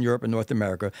Western Europe and North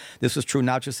America. This was true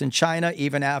not just in China,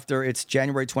 even after its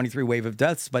January 23 wave of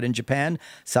deaths, but in Japan,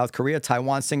 South Korea,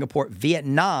 Taiwan, Singapore,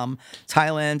 Vietnam,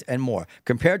 Thailand, and more.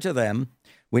 Compared to them,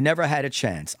 we never had a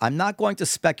chance. I'm not going to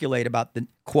speculate about the,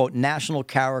 quote, national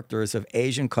characters of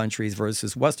Asian countries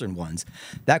versus Western ones.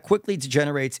 That quickly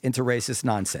degenerates into racist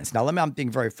nonsense. Now, I'm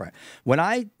being very frank. When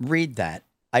I read that,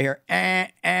 I hear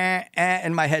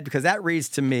in my head because that reads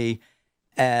to me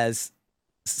as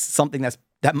something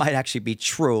that might actually be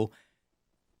true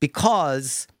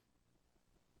because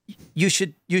you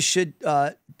should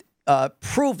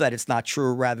prove that it's not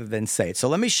true rather than say it. So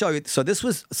let me show you. So this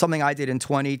was something I did in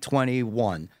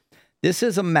 2021. This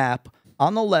is a map.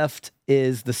 On the left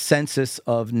is the census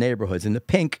of neighborhoods. In the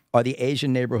pink are the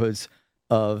Asian neighborhoods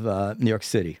of New York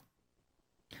City.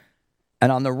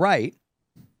 And on the right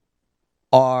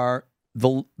are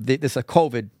this is a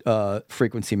COVID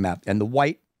frequency map. And the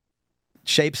white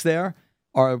shapes there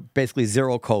are basically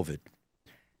zero COVID.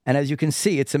 And as you can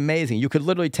see, it's amazing. You could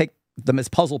literally take them as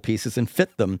puzzle pieces and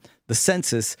fit them, the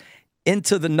census,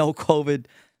 into the no COVID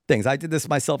things. I did this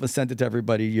myself and sent it to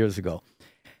everybody years ago,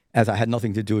 as I had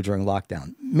nothing to do during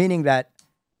lockdown, meaning that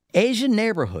Asian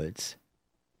neighborhoods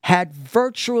had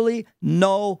virtually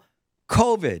no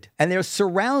COVID, and they're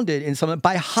surrounded in some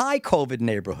by high COVID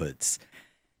neighborhoods.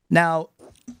 Now,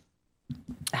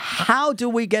 how do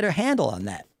we get a handle on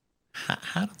that?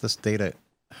 How did this data?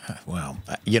 Well,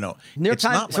 New York it's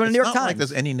Times. not, It's from the it's New York not Times. like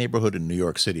there's any neighborhood in New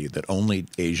York City that only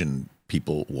Asian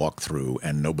people walk through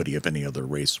and nobody of any other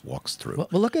race walks through.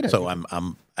 Well, look at it. So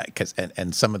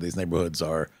and some of these neighborhoods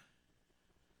are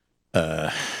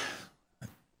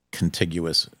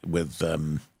contiguous with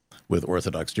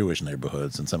Orthodox Jewish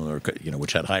neighborhoods, and some of them are,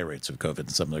 which had high rates of COVID,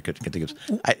 and some of them are contiguous.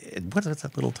 What's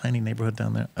that little tiny neighborhood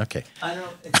down there? Okay. I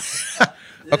don't.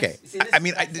 Okay.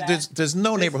 There's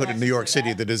no neighborhood in New York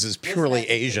City that is as purely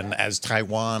Asian as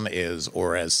Taiwan is,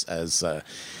 or as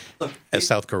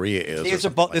South Korea is. These are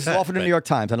both. This is all from the New York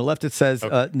Times. On the left, it says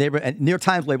neighbor. And New York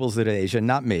Times labels it Asian,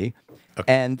 not me.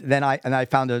 Okay. And then I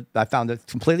found a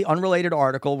completely unrelated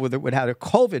article with it had a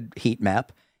COVID heat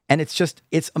map, and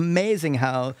it's amazing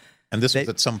how. And this was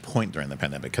at some point during the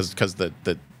pandemic, because I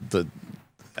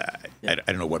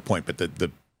don't know what point, but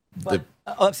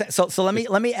so let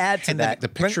me add to that. The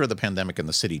picture of the pandemic in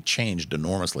the city changed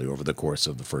enormously over the course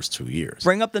of the first 2 years.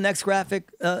 Bring up the next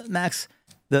graphic, Max,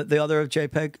 the other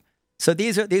JPEG. So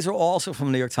these are also from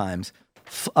the New York Times.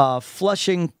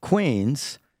 Flushing,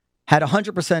 Queens had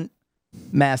 100%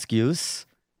 mask use.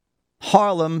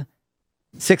 Harlem,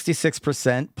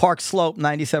 66%. Park Slope,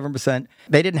 97%.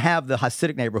 They didn't have the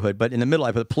Hasidic neighborhood, but in the middle,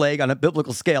 I put plague on a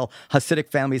biblical scale. Hasidic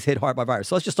families hit hard by virus.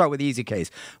 So let's just start with the easy case.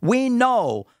 We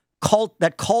know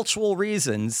that cultural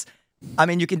reasons. I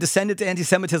mean, you can descend into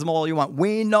anti-Semitism all you want.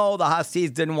 We know the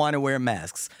Hasids didn't want to wear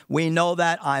masks. We know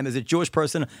that. As a Jewish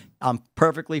person, I'm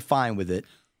perfectly fine with it.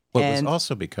 Well, it was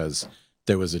also because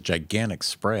there was a gigantic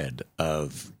spread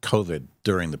of COVID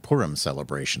during the Purim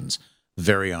celebrations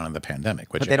very on in the pandemic.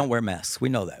 But they don't wear masks. We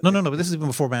know that. No, but this is even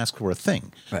before masks were a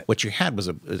thing. Right. What you had was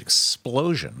an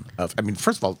explosion of,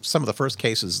 first of all, some of the first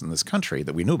cases in this country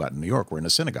that we knew about in New York were in a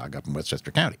synagogue up in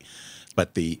Westchester County.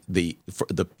 But the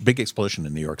big explosion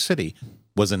in New York City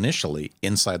was initially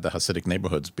inside the Hasidic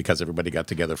neighborhoods because everybody got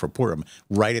together for Purim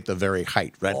right at the very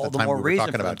height, right All at the the time more we were reason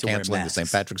talking for them about to wear canceling the St.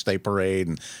 masks. Patrick's Day parade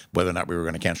and whether or not we were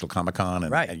going to cancel Comic-Con.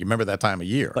 And, Right. and you remember that time of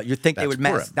year. But you'd think they That's would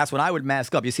mask. Purim. That's when I would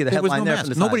mask up. You see the There was headline no there masks.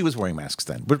 from the Times. Nobody was wearing masks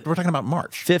then. We're talking about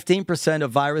March. 15%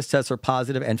 of virus tests are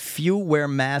positive, and few wear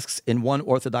masks in one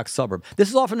Orthodox suburb. This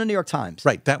is all from the New York Times.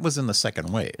 Right. That was in the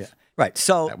second wave. Yeah. Right.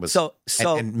 So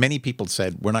and many people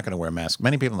said we're not going to wear masks.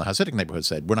 Many people in the Hasidic neighborhood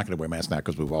said we're not going to wear masks now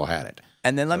because we've all had it.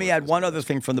 And then let me add one other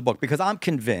thing from the book, because I'm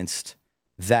convinced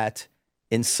that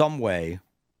in some way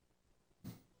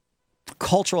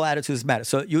cultural attitudes matter.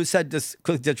 So you said this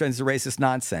is racist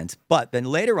nonsense, but then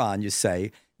later on you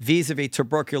say vis-a-vis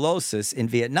tuberculosis in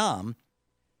Vietnam,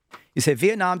 you say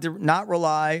Vietnam did not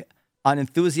rely on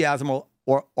enthusiasm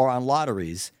or on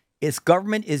lotteries. Its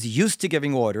government is used to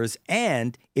giving orders,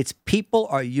 and its people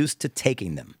are used to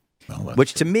taking them. Well,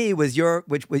 which to me was your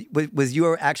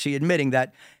actually admitting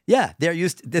that, yeah, they're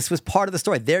used. This was part of the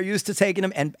story. They're used to taking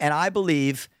them, and I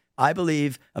believe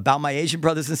about my Asian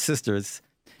brothers and sisters,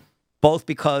 both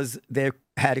because they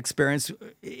had experience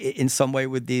in some way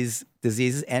with these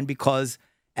diseases, and because,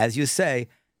 as you say,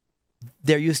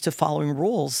 they're used to following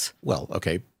rules. Well,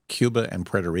 okay. Cuba and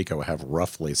Puerto Rico have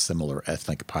roughly similar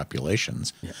ethnic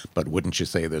populations, but wouldn't you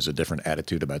say there's a different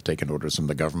attitude about taking orders from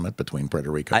the government between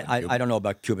Puerto Rico and Cuba? I don't know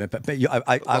about Cuba, but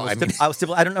I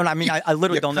don't know. I mean, I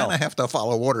literally don't know. You kind of have to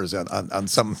follow orders on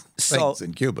some things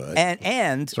in Cuba.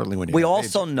 And certainly when you we have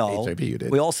also know HIV, you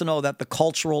did. We also know that the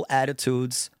cultural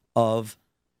attitudes of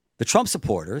the Trump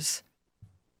supporters.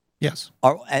 Yes.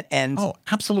 Oh,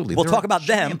 absolutely. We'll talk about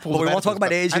them, but we won't talk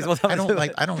about Asians.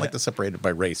 I don't like to separate it by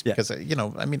race because I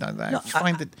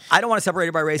find that I don't want to separate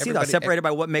it by race either. I separate it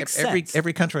by what makes sense.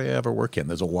 Every country I ever work in,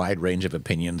 there's a wide range of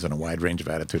opinions and a wide range of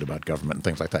attitude about government and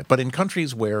things like that. But in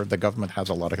countries where the government has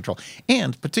a lot of control,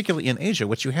 and particularly in Asia,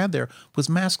 what you had there was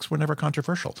masks were never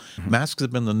controversial. Mm-hmm. Masks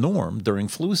have been the norm during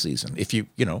flu season.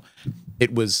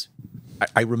 It was.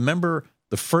 I remember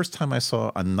the first time I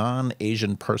saw a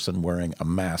non-Asian person wearing a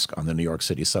mask on the New York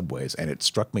City subways, and it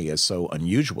struck me as so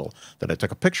unusual that I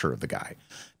took a picture of the guy,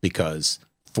 because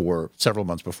for several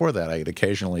months before that, I had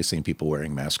occasionally seen people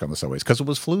wearing masks on the subways because it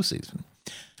was flu season.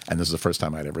 And this is the first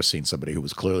time I'd ever seen somebody who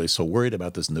was clearly so worried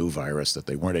about this new virus that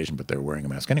they weren't Asian, but they were wearing a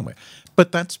mask anyway.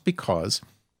 But that's because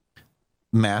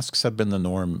masks have been the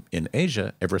norm in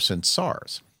Asia ever since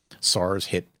SARS. SARS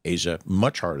hit Asia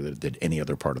much harder than it did any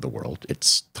other part of the world.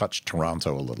 It's touched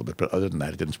Toronto a little bit, but other than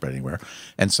that, it didn't spread anywhere.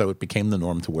 And so it became the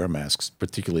norm to wear masks,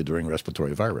 particularly during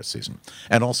respiratory virus season.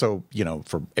 And also,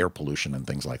 for air pollution and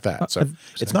things like that. So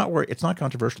it's not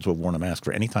controversial to have worn a mask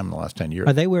for any time in the last 10 years.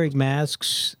 Are they wearing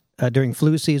masks during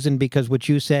flu season? Because what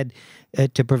you said,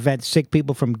 to prevent sick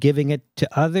people from giving it to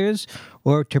others,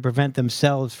 or to prevent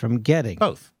themselves from getting?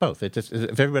 Both.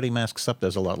 If everybody masks up,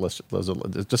 there's a lot less.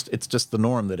 It's just the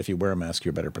norm that if you wear a mask,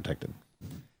 you're better protected.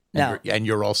 And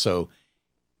you're also,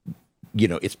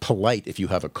 it's polite if you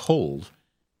have a cold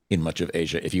in much of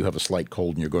Asia. If you have a slight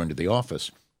cold and you're going to the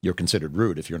office, you're considered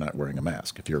rude if you're not wearing a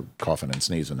mask. If you're coughing and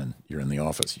sneezing and you're in the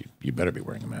office, you better be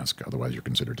wearing a mask. Otherwise, you're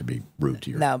considered to be rude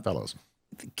to your fellows.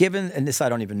 Given, and this I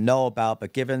don't even know about,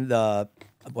 but given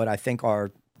what I think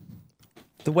are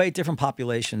the way different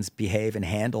populations behave and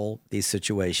handle these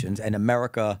situations, and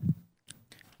America,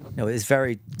 is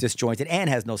very disjointed and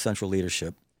has no central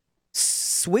leadership.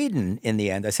 Sweden, in the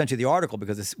end, I sent you the article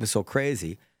because it was so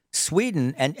crazy.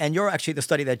 Sweden, and you're actually the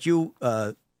study that you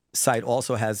cite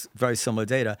also has very similar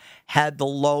data, had the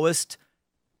lowest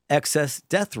excess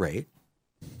death rate.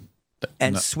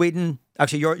 And Sweden,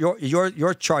 actually,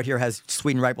 your chart here has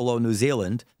Sweden right below New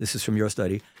Zealand. This is from your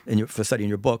study, for study in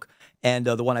your book. And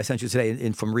the one I sent you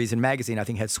today from Reason Magazine, I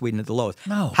think, had Sweden at the lowest.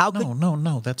 No,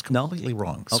 that's completely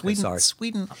wrong. Okay,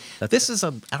 Sweden. This is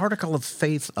an article of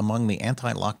faith among the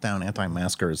anti-lockdown,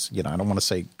 anti-maskers. I don't want to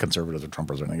say conservatives or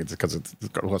Trumpers or anything,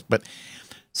 but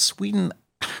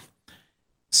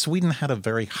Sweden had a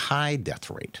very high death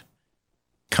rate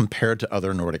compared to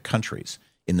other Nordic countries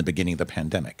in the beginning of the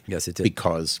pandemic. Yes, it did.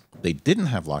 Because they didn't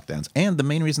have lockdowns. And the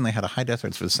main reason they had a high death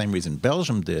rate is for the same reason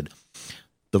Belgium did.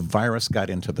 The virus got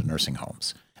into the nursing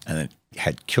homes and it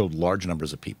had killed large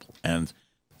numbers of people. And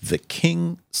the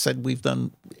king said we've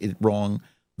done it wrong.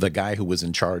 The guy who was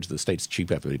in charge, the state's chief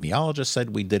epidemiologist,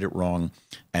 said we did it wrong.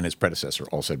 And his predecessor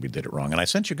all said we did it wrong. And I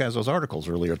sent you guys those articles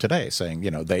earlier today saying,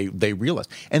 they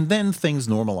realized. And then things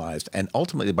normalized. And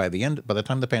ultimately, by the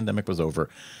time the pandemic was over,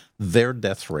 their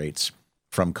death rates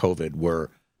from COVID were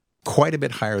quite a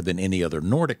bit higher than any other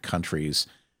Nordic countries,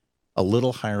 a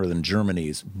little higher than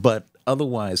Germany's, but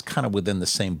otherwise kind of within the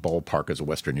same ballpark as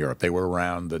Western Europe. They were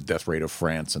around the death rate of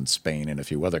France and Spain and a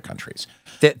few other countries.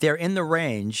 They're in the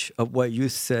range of what you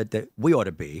said that we ought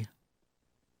to be.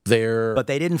 But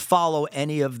they didn't follow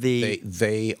any of the.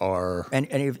 They are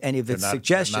any of the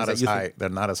suggestions. They're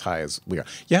not as high as we are.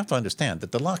 You have to understand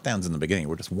that the lockdowns in the beginning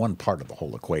were just one part of the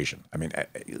whole equation. I mean,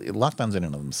 lockdowns in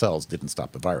and of themselves didn't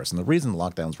stop the virus, and the reason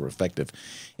lockdowns were effective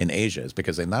in Asia is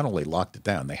because they not only locked it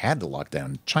down, they had to lock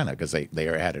down China because they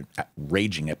had a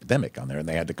raging epidemic on there, and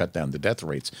they had to cut down the death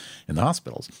rates in the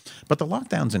hospitals. But the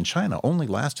lockdowns in China only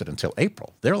lasted until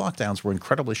April. Their lockdowns were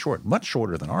incredibly short, much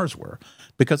shorter than ours were,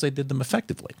 because they did them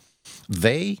effectively.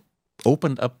 They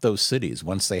opened up those cities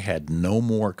once they had no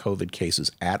more COVID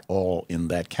cases at all in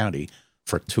that county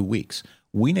for 2 weeks.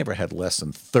 We never had less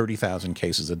than 30,000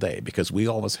 cases a day because we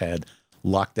always had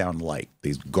lockdown light,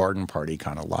 these garden party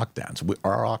kind of lockdowns.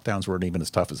 Our lockdowns weren't even as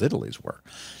tough as Italy's were.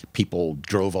 People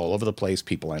drove all over the place.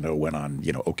 People I know went on,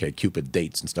 OkCupid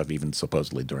dates and stuff, even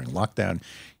supposedly during lockdown.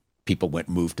 People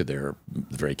moved to their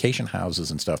vacation houses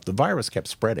and stuff. The virus kept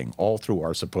spreading all through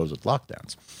our supposed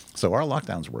lockdowns. So our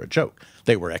lockdowns were a joke.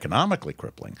 They were economically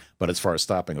crippling, but as far as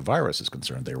stopping a virus is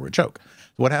concerned, they were a joke.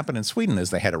 What happened in Sweden is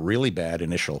they had a really bad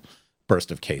initial burst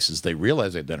of cases. They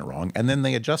realized they'd done it wrong, and then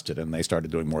they adjusted, and they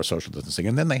started doing more social distancing,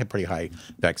 and then they had pretty high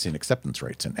vaccine acceptance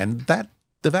rates. And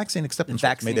the vaccine acceptance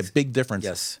rates made a big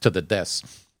difference to the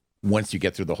deaths once you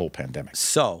get through the whole pandemic.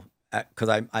 So, because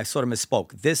I sort of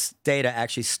misspoke. This data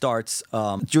actually starts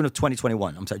June of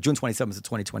 2021. I'm sorry, June 27th of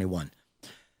 2021.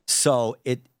 So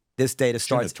this data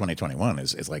starts. June of 2021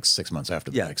 is like 6 months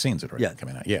after the vaccines had already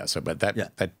coming out. Yeah. So, but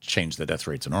that changed the death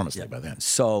rates enormously by then.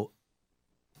 So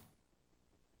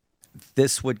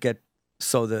this would get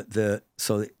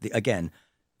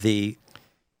the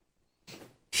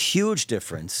huge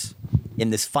difference in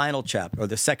this final chapter or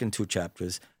the second two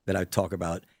chapters that I talk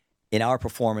about in our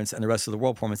performance and the rest of the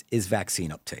world performance is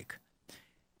vaccine uptake.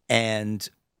 And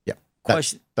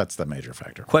that's the major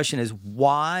factor. Question is,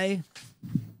 why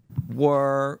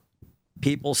were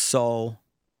people so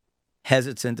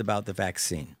hesitant about the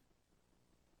vaccine?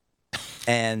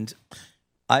 And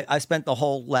I spent the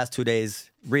whole last 2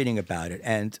 days reading about it.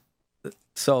 And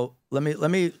so let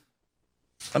me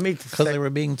because they were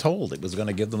being told it was going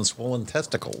to give them swollen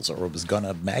testicles, or it was going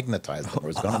to magnetize them, or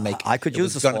it was going to make. I could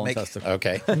use the swollen testicle.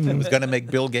 Okay, it was going to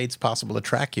make Bill Gates possible to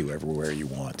track you everywhere you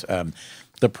want.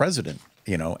 The president,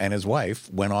 and his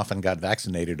wife went off and got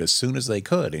vaccinated as soon as they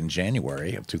could in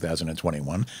January of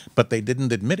 2021, but they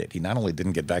didn't admit it. He not only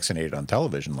didn't get vaccinated on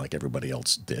television like everybody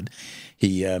else did,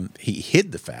 he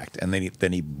hid the fact, and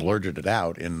then he blurted it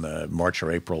out in March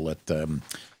or April at.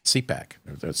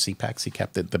 CPAC, he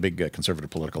kept the big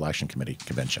Conservative Political Action Committee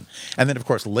convention. And then, of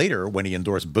course, later, when he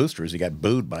endorsed boosters, he got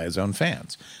booed by his own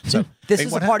fans. So this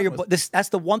is a part of your book. That's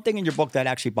the one thing in your book that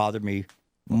actually bothered me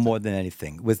more than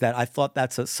anything was that I thought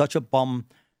that's such a bum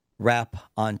rap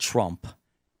on Trump,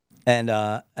 and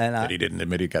That he didn't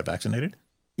admit he got vaccinated?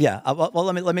 yeah. Well,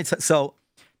 let me. So,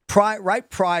 right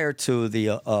prior to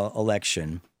the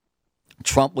election,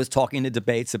 Trump was talking in the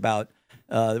debates about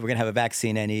we're going to have a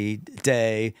vaccine any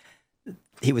day.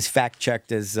 He was fact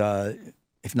checked as,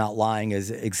 if not lying, as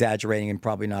exaggerating and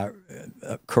probably not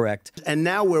correct. And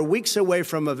now we're weeks away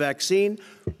from a vaccine.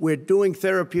 We're doing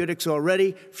therapeutics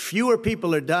already. Fewer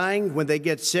people are dying when they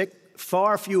get sick.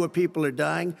 Far fewer people are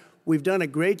dying. We've done a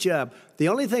great job. The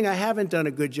only thing I haven't done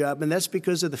a good job, and that's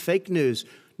because of the fake news.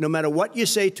 No matter what you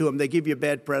say to them, they give you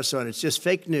bad press on it. It's just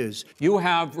fake news. You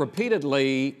have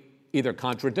repeatedly either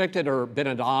contradicted or been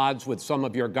at odds with some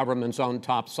of your government's own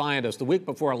top scientists. The week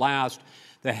before last,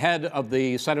 the head of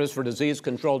the Centers for Disease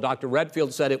Control, Dr.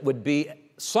 Redfield, said it would be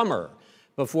summer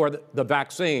before the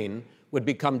vaccine would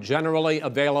become generally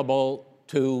available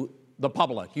to the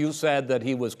public. You said that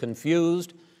he was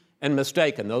confused and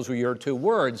mistaken. Those were your two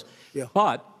words. Yeah.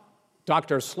 But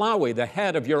Dr. Slaoui, the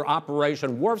head of your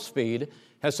Operation Warp Speed,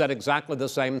 has said exactly the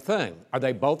same thing. Are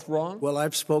they both wrong? Well,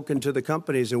 I've spoken to the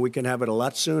companies, and we can have it a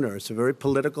lot sooner. It's a very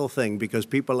political thing because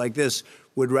people like this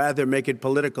would rather make it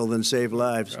political than save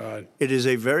lives. God. It is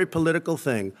a very political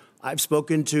thing. I've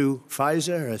spoken to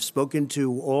Pfizer. I've spoken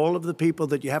to all of the people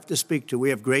that you have to speak to. We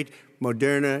have great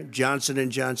Moderna, Johnson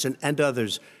 & Johnson, and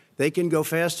others. They can go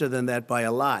faster than that by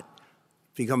a lot.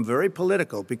 Become very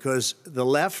political because the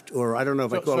left, or I don't know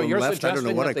if I call them left, I don't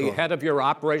know what I call them. So you're suggesting that the head of your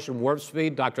Operation Warp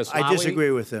Speed, Dr. Slaoui? I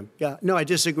disagree with him. Yeah, no, I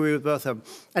disagree with both of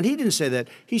them. And he didn't say that.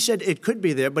 He said it could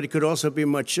be there, but it could also be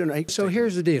much sooner. So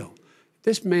here's the deal.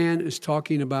 This man is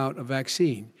talking about a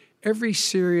vaccine. Every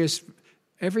serious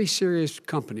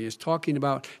company is talking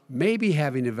about maybe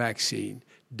having a vaccine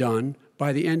done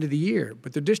by the end of the year.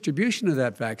 But the distribution of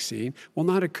that vaccine will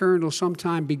not occur until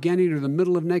sometime beginning or the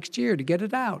middle of next year to get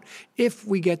it out, if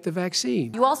we get the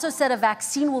vaccine. You also said a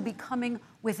vaccine will be coming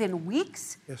within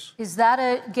weeks. Yes. Is that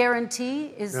a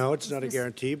guarantee? No, it's not a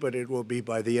guarantee, but it will be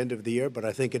by the end of the year. But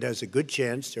I think it has a good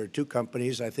chance. There are two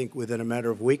companies, I think, within a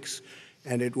matter of weeks,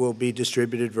 and it will be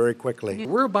distributed very quickly.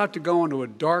 We're about to go into a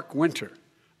dark winter.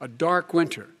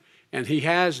 And he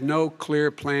has no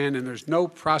clear plan, and there's no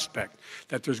prospect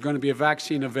that there's going to be a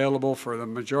vaccine available for the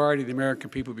majority of the American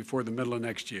people before the middle of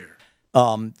next year.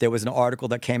 There was an article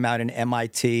that came out in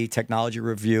MIT Technology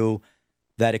Review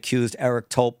that accused Eric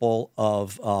Topol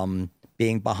of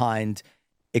being behind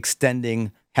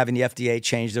having the FDA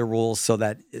change their rules so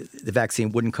that the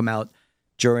vaccine wouldn't come out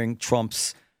during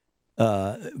Trump's,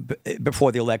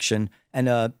 before the election.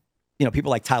 And,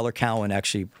 people like Tyler Cowen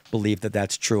actually believe that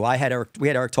that's true. We had Eric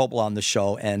Topol on the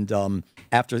show, and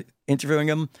after interviewing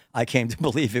him, I came to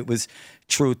believe it was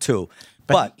true too.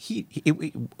 But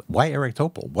why Eric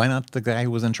Topol? Why not the guy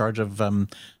who was in charge of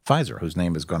Pfizer, whose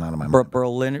name has gone out of my mind?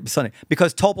 Berlin,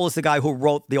 because Topol is the guy who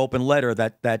wrote the open letter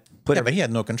that put. Yeah, but he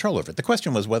had no control over it. The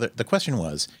question was,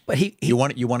 but you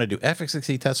want to do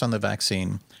efficacy tests on the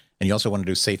vaccine. And you also want to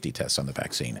do safety tests on the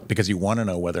vaccine because you want to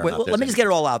know whether or not. Let me just get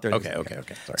it all out there. Okay.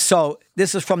 Sorry. So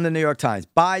this is from the New York Times.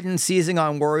 Biden, seizing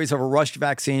on worries of a rushed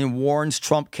vaccine, warns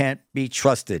Trump can't be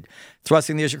trusted.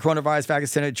 Thrusting the issue of coronavirus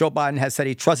vaccine, Joe Biden has said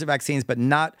he trusted vaccines, but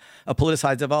not a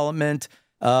politicized development.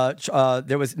 Now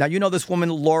this woman,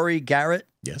 Lori Garrett.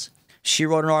 Yes. She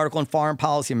wrote an article in Foreign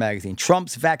Policy magazine.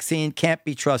 Trump's vaccine can't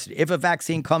be trusted. If a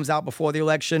vaccine comes out before the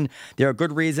election, there are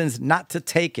good reasons not to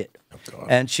take it. Oh,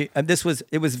 and it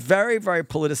was very, very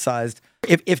politicized.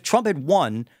 If Trump had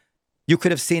won, you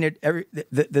could have seen it.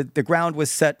 The ground was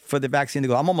set for the vaccine to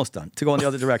go. I'm almost done, to go in the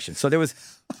other direction. So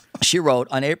she wrote,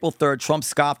 on April 3rd, Trump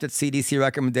scoffed at CDC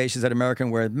recommendations that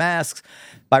Americans wear masks.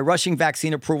 By rushing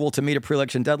vaccine approval to meet a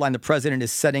pre-election deadline, the president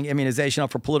is setting immunization up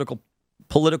for political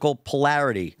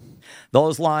polarity.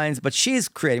 But she's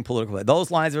creating political.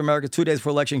 Those lines of America 2 days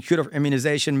before election, queued up for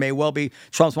immunization, may well be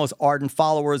Trump's most ardent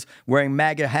followers wearing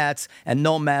MAGA hats and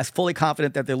no mask, fully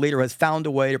confident that their leader has found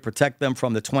a way to protect them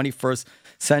from the 21st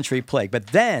century plague. But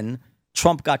then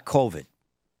Trump got COVID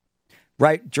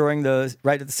right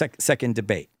at the second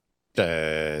debate.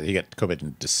 He got COVID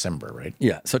in December, right?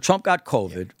 Yeah. So Trump got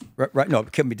COVID. Yeah. Right? No,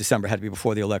 it couldn't be December. It had to be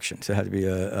before the election. So it had to be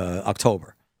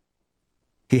October.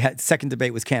 Second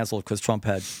debate was canceled because Trump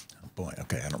had. Oh boy.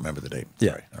 Okay. I don't remember the date.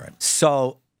 Yeah. Sorry. All right.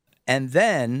 So, and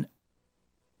then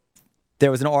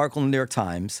there was an article in the New York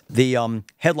Times. The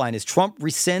headline is Trump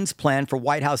rescinds plan for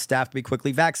White House staff to be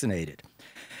quickly vaccinated.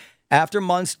 After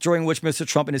months during which Mr.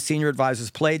 Trump and his senior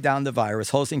advisors played down the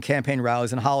virus, hosting campaign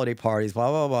rallies and holiday parties, blah,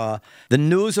 blah, blah, the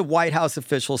news of White House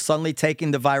officials suddenly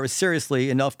taking the virus seriously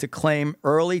enough to claim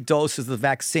early doses of the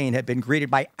vaccine had been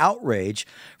greeted by outrage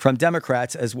from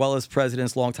Democrats as well as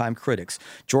President's longtime critics.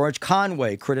 George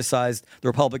Conway criticized the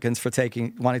Republicans for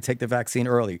wanting to take the vaccine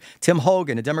early. Tim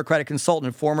Hogan, a Democratic consultant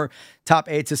and former top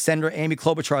aide to Senator Amy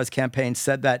Klobuchar's campaign,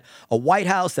 said that a White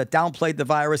House that downplayed the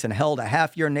virus and held a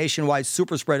half-year nationwide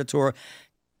super spreader tour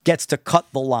gets to cut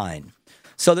the line.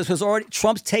 So this was already,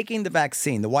 Trump's taking the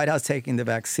vaccine, the White House taking the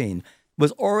vaccine,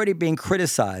 was already being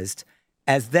criticized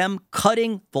as them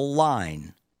cutting the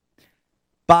line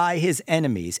by his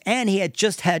enemies. And he had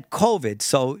just had COVID,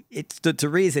 so it stood to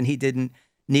reason he didn't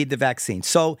need the vaccine.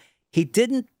 So he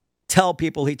didn't tell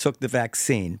people he took the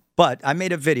vaccine. But I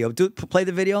made a video. Play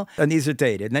the video, and these are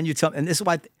dated. And then you tell, and this is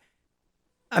why,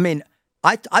 I mean,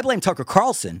 I blame Tucker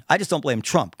Carlson. I just don't blame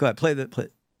Trump. Go ahead, play.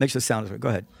 Makes it sound. Go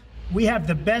ahead. We have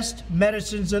the best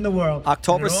medicines in the world.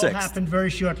 October 6th. It all happened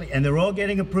very shortly, and they're all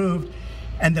getting approved,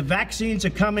 and the vaccines are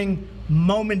coming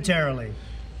momentarily.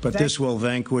 But this will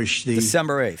vanquish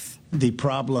December 8th. the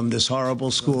problem, this horrible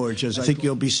scourge. As I think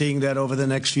you'll be seeing that over the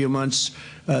next few months,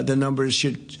 the numbers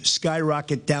should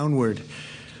skyrocket downward.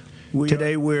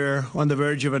 Today we're on the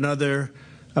verge of another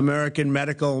American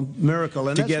medical miracle,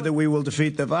 and together we will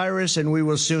defeat the virus, and we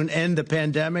will soon end the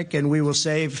pandemic, and we will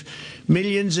save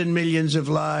millions and millions of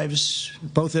lives,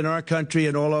 both in our country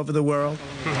and all over the world.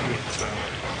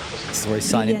 This is where he's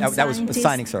signing. That was a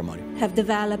signing ceremony. Have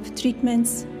developed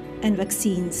treatments and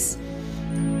vaccines.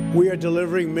 We are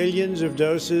delivering millions of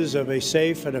doses of a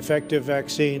safe and effective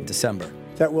vaccine December.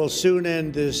 that will soon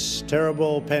end this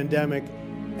terrible pandemic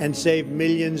and save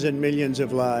millions and millions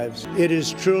of lives. It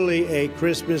is truly a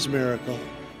Christmas miracle.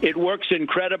 It works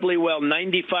incredibly well,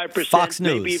 95%, Fox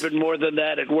News. maybe even more than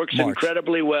that. It works March.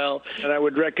 incredibly well, and I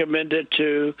would recommend it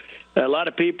to a lot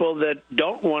of people that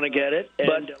don't want to get it.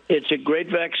 But it's a great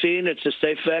vaccine, it's a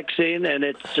safe vaccine, and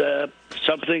it's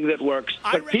something that works.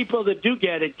 But people that do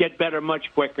get it get better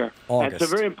much quicker. August.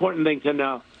 That's a very important thing to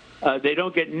know. They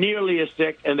don't get nearly as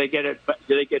sick, and they get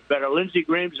better. Lindsey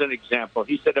Graham's an example.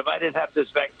 He said, if I didn't have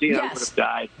this vaccine, I would have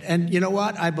died. And you know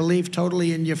what? I believe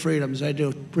totally in your freedoms. I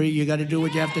do. You got to do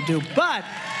what you have to do. But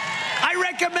I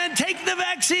recommend take the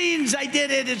vaccines. I did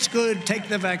it. It's good. Take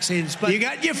the vaccines. But you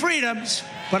got your freedoms.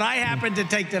 But I happen to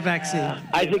take the vaccine.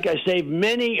 I think I saved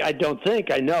many, I don't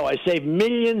think, I know, I saved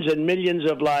millions and millions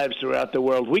of lives throughout the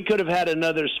world. We could have had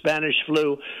another Spanish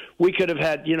flu. We could have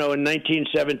had, in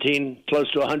 1917, close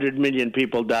to 100 million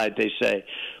people died, they say.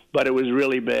 But it was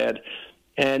really bad.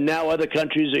 And now other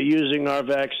countries are using our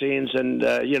vaccines and,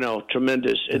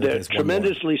 tremendous. They're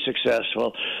tremendously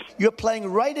successful. You're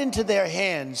playing right into their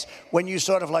hands when you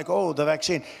sort of like, oh, the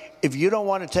vaccine. If you don't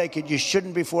want to take it, you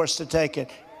shouldn't be forced to take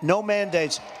it. No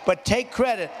mandates, but take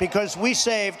credit because we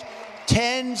saved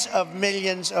tens of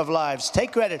millions of lives.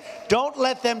 Take credit. Don't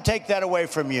let them take that away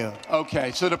from you.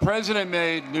 Okay, so the president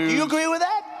made news. Do you agree with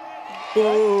that?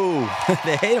 Ooh,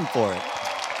 they hate him for it.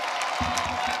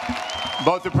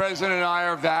 Both the president and I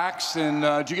are vaxxed, and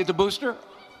did you get the booster?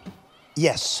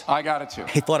 Yes. I got it too.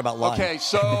 He thought about lying. Okay,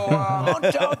 so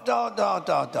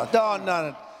Don't.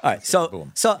 All right, so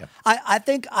Yeah. I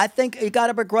think he got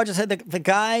a begrudge. I said the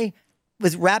guy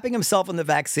was wrapping himself in the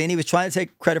vaccine. He was trying to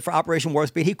take credit for Operation Warp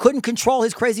Speed. He couldn't control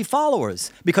his crazy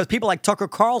followers because people like Tucker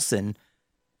Carlson,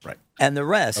 Right. and the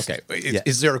rest. Okay.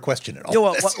 Is there a question at all?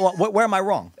 Yeah, well, where am I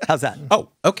wrong? How's that? Oh,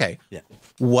 okay. Yeah.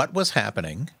 What was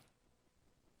happening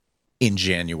in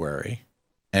January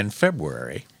and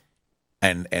February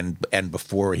and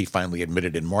before he finally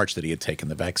admitted in March that he had taken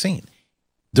the vaccine?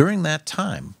 During that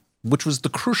time, which was the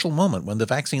crucial moment when the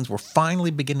vaccines were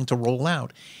finally beginning to roll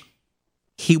out,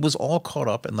 he was all caught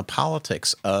up in the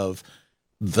politics of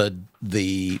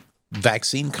the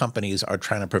vaccine companies are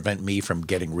trying to prevent me from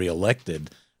getting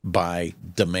reelected by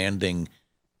demanding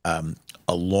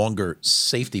a longer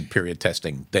safety period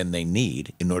testing than they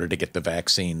need in order to get the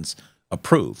vaccines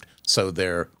approved. So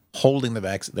they're holding the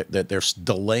vaccine, they're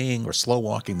delaying or slow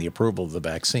walking the approval of the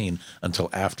vaccine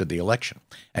until after the election.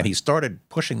 And he started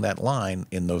pushing that line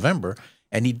in November,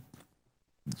 and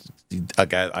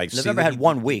November had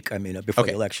 1 week, before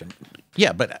the election.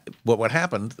 Yeah, but what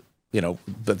happened,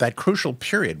 that crucial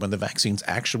period when the vaccines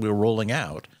actually were rolling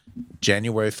out,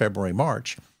 January, February,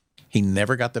 March, he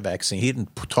never got the vaccine. He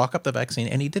didn't talk up the vaccine,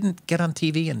 and he didn't get on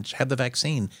TV and have the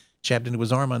vaccine jabbed into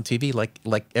his arm on TV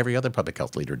like every other public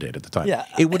health leader did at the time. Yeah.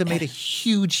 It would have made a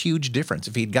huge, huge difference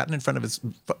if he'd gotten in front of his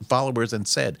followers and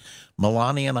said,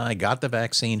 Melania and I got the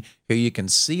vaccine. Here you can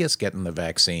see us getting the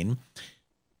vaccine.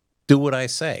 Do what I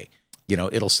say.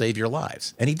 it'll save your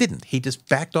lives. And he didn't. He just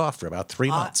backed off for about 3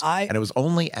 months. And it was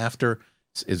only after,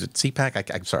 is it CPAC?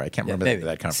 I'm sorry, I can't remember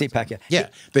that conference. CPAC, yeah. Yeah,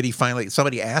 that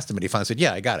somebody asked him, and he finally said,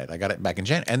 yeah, I got it back in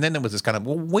January. And then there was this kind of,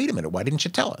 well, wait a minute, why didn't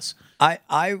you tell us?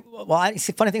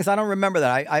 See, funny thing is, I don't remember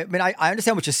that. I mean, I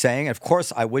understand what you're saying. Of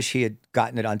course, I wish he had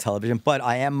gotten it on television, but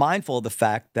I am mindful of the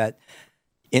fact that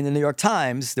in the New York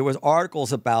Times, there was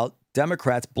articles about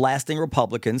Democrats blasting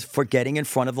Republicans for getting in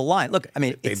front of the line. Look, I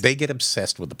mean, they get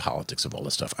obsessed with the politics of all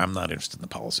this stuff. I'm not interested in the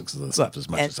politics of this stuff as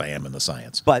much as I am in the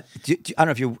science. But I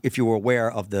don't know if you were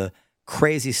aware of the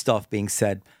crazy stuff being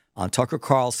said on Tucker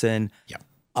Carlson,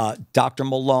 Dr.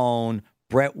 Malone,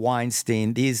 Brett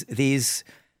Weinstein. These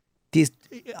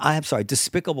I'm sorry,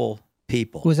 despicable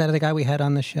people. Who was that other guy we had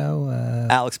on the show?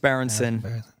 Alex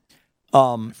Berenson,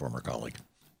 former colleague.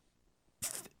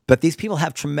 But these people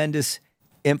have tremendous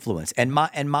influence, and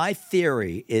my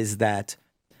theory is that,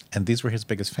 and these were his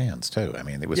biggest fans too. I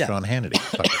mean, it was Sean Hannity,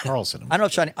 Tucker Carlson. I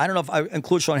don't know if I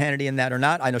include Sean Hannity in that or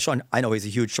not. I know he's a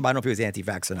huge. I don't know if he was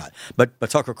anti-vax or not. But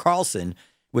Tucker Carlson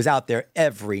was out there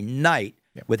every night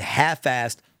with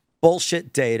half-assed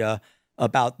bullshit data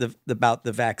about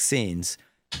the vaccines.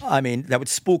 I mean, that would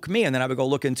spook me, and then I would go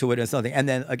look into it and something. And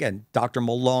then again, Dr.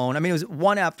 Malone. I mean, it was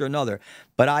one after another.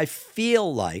 But I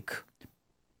feel like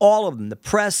all of them, the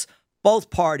press, both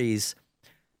parties,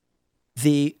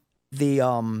 the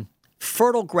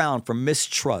fertile ground for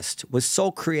mistrust was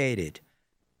so created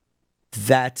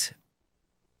that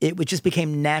it just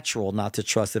became natural not to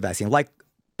trust the vaccine. Like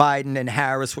Biden and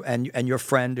Harris and your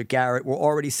friend Garrett were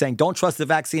already saying, don't trust the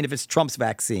vaccine if it's Trump's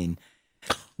vaccine.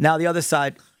 Now the other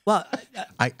side, well,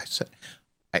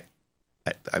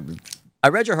 I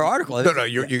read her article. No,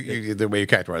 you the way you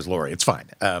characterize Lori, it's fine.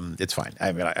 It's fine.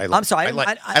 I mean, I'm sorry.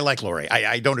 I like Lori.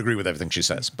 I don't agree with everything she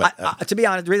says, but to be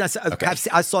honest, the reason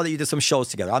I saw that you did some shows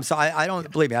together. I'm sorry. I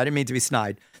don't believe me. I didn't mean to be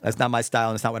snide. That's not my style,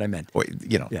 and that's not what I meant. Well,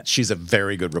 she's a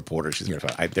very good reporter.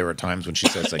 There are times when she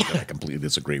says things that I completely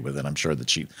disagree with, and I'm sure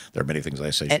that there are many things I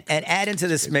say. And add into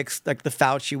this mix like the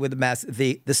Fauci with the mask,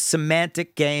 the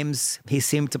semantic games he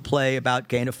seemed to play about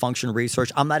gain of function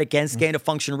research. I'm not against gain of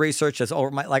function research. That's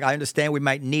over my, like I understand we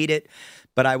might need it,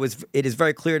 but it is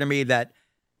very clear to me that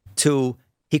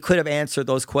he could have answered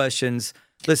those questions.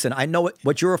 Listen, I know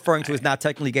what you're referring to is not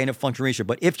technically gain of function research,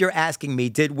 but if you're asking me,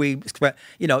 did we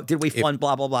fund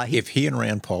blah, blah, blah? If he and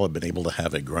Rand Paul had been able to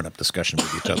have a grown-up discussion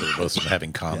with each other, both of them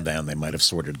having calmed down, they might have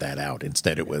sorted that out.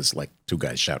 Instead, it was like two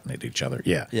guys shouting at each other.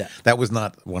 Yeah. That was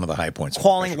not one of the high points.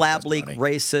 Calling Lab Leak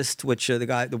racist, which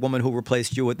the woman who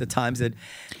replaced you at the Times did.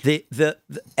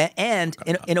 And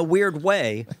in a weird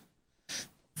way,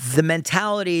 the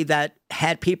mentality that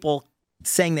had people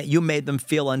saying that you made them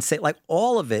feel unsafe, like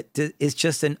all of it is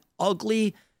just an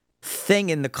ugly thing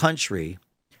in the country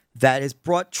that has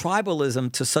brought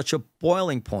tribalism to such a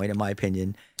boiling point, in my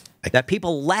opinion, that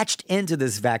people latched into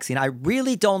this vaccine. I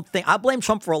really don't think, I blame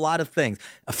Trump for a lot of things.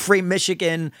 Free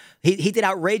Michigan, he did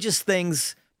outrageous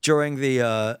things during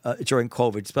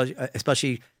COVID,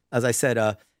 especially as I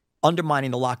said,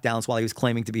 undermining the lockdowns while he was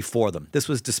claiming to be for them. This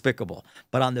was despicable.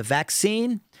 But on the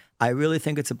vaccine, I really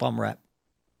think it's a bum rap.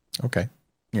 Okay.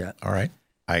 Yeah. All right.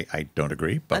 I don't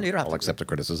agree, but I'll accept the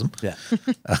criticism. Yeah.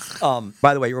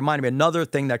 By the way, you reminded me another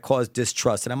thing that caused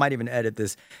distrust, and I might even edit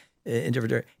this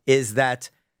is that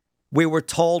we were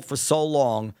told for so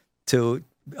long to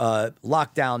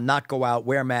lock down, not go out,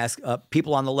 wear masks.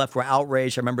 People on the left were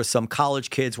outraged. I remember some college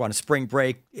kids were on a spring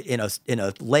break in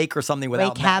a lake or something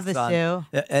without masks on.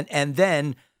 And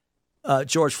then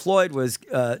George Floyd was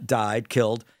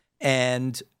killed,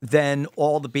 and then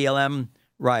all the BLM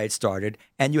riot started,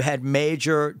 and you had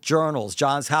major journals,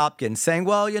 Johns Hopkins, saying,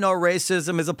 well,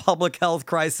 racism is a public health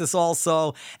crisis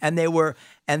also, and they were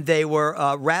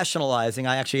rationalizing.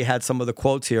 I actually had some of the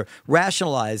quotes here,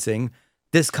 rationalizing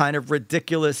this kind of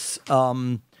ridiculous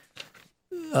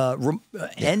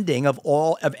ending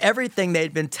of everything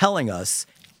they'd been telling us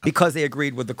because they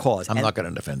agreed with the cause. I'm not going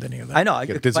to defend any of that. I know.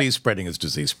 Disease spreading is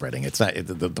disease spreading. It's not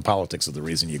the politics of the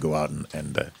reason you go out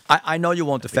and I know you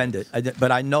won't defend it,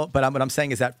 but I know. But what I'm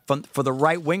saying is that for the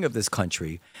right wing of this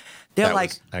country, they're I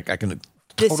can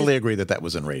totally agree that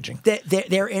was enraging.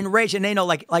 They're enraged, and they know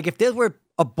like if there were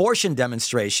abortion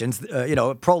demonstrations,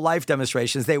 pro-life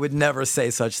demonstrations, they would never say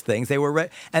such things. They were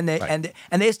and they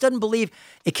just didn't believe.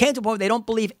 It came to a point where they don't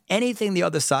believe anything the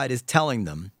other side is telling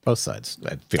them. Both sides.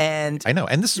 I know.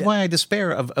 And this is why I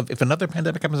despair of if another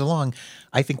pandemic comes along,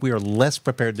 I think we are less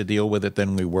prepared to deal with it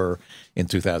than we were in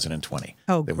 2020.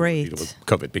 Oh, great. With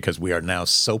COVID, because we are now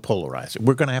so polarized.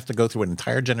 We're going to have to go through an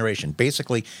entire generation.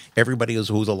 Basically, everybody who's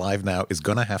alive now is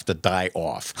going to have to die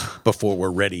off before we're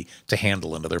ready to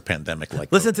handle another pandemic like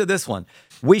Listen to this one.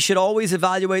 We should always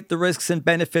evaluate the risks and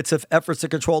benefits of efforts to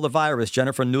control the virus.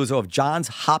 Jennifer Nuzzo of Johns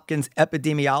Hopkins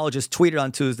epidemiologist tweeted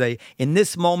on Tuesday, in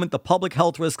this moment, the public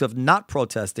health risks of not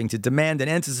protesting to demand an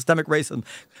end to systemic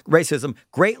racism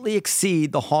greatly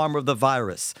exceed the harm of the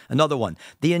virus. Another one.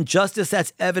 The injustice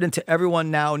that's evident to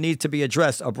everyone now needs to be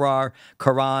addressed. Abrar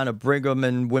Karan, a Brigham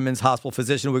and Women's Hospital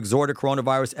physician who exhorted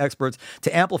coronavirus experts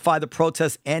to amplify the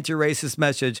protest anti-racist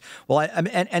message. Well,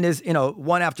 and is,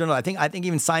 one after another. I think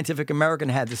even Scientific American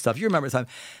had this stuff. You remember the time.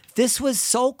 This was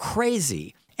so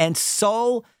crazy and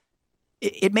so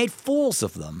it made fools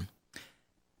of them.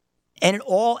 And it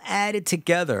all added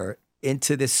together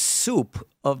into this soup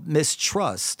of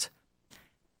mistrust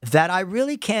that I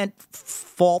really can't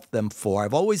fault them for.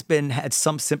 I've always had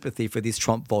some sympathy for these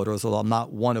Trump voters, although I'm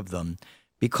not one of them,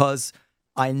 because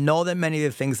I know that many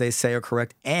of the things they say are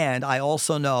correct, and I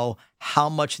also know how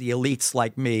much the elites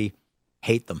like me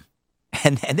hate them.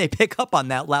 And they pick up on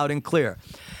that loud and clear.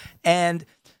 And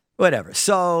whatever.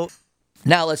 So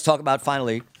now let's talk about,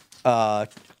 finally,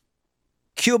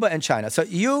 Cuba and China. So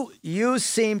you're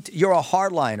a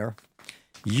hardliner.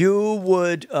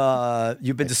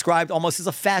 You've been described almost as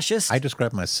a fascist. I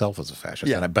described myself as a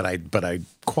fascist, yeah. but I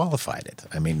qualified it.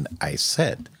 I mean, I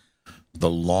said the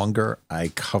longer I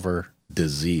cover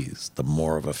disease, the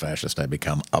more of a fascist I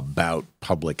become about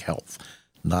public health,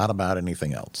 not about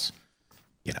anything else.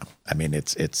 I mean,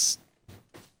 it's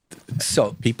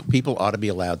so people ought to be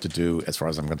allowed to do, as far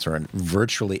as I'm concerned,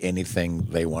 virtually anything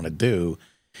they want to do.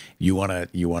 You want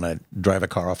to drive a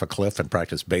car off a cliff and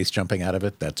practice base jumping out of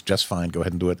it? That's just fine. Go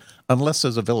ahead and do it, unless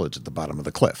there's a village at the bottom of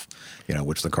the cliff,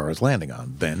 which the car is landing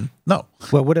on. Then no.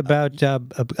 Well, what about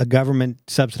a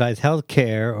government-subsidized health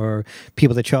care or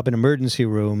people that show up in emergency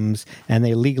rooms and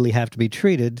they legally have to be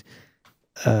treated?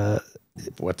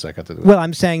 What's that got to do with? Well,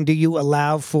 I'm saying, do you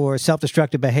allow for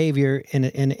self-destructive behavior in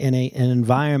an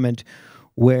environment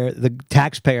where the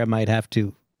taxpayer might have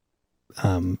to,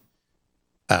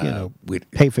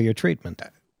 pay for your treatment?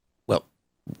 Well,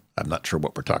 I'm not sure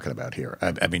what we're talking about here.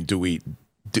 I mean, do we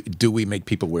make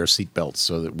people wear seatbelts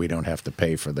so that we don't have to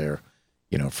pay for their,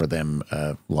 for them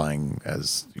lying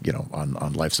as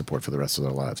on life support for the rest of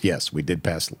their lives? Yes, we did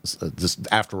pass this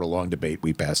after a long debate.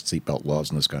 We passed seatbelt laws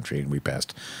in this country, and we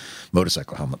passed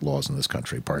motorcycle helmet laws in this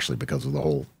country, partially because of the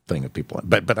whole thing of people.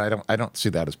 But I don't see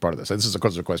that as part of this. This is, of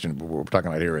course, the question we're talking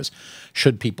about here is,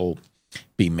 should people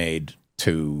be made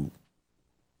to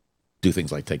do things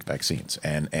like take vaccines?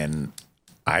 And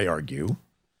I argue,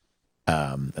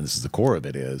 and this is the core of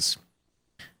it, is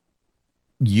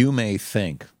you may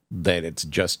think that it's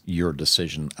just your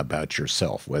decision about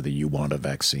yourself, whether you want a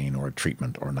vaccine or a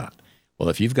treatment or not. Well,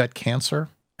 if you've got cancer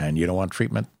and you don't want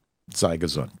treatment, sei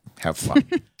gesund. Have fun.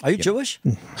 Are you Jewish?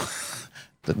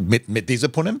 Mit dieser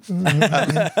Punim.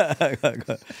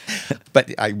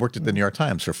 But I worked at the New York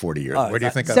Times for 40 years. Where do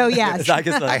you think? So yes, I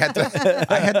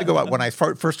had to go out when I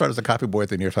first started as a copy boy at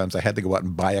the New York Times. I had to go out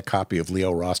and buy a copy of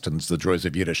Leo Rosten's The Joys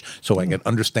of Yiddish so I could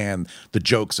understand the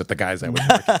jokes that the guys I was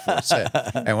working for said.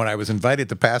 And when I was invited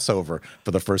to Passover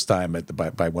for the first time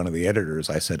by one of the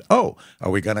editors, I said, "Oh, are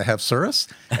we going to have Suris?"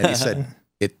 And he said,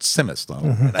 "It's Simis,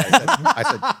 Donald." And I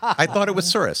said, "I thought it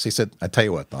was Suris." He said, "I tell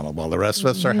you what, Donald, while the rest of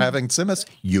us are having Simis,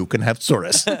 you can have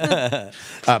Suris."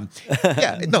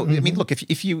 No, I mean, look,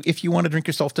 if you want to drink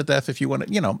yourself to death, if you want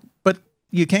to, but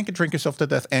you can't drink yourself to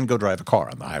death and go drive a car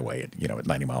on the highway at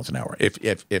 90 miles an hour.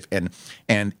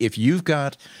 If you've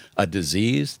got a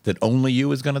disease that only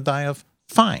you is going to die of,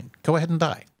 fine, go ahead and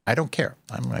die. I don't care.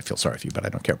 I feel sorry for you, but I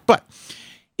don't care. But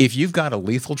if you've got a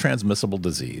lethal transmissible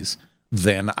disease,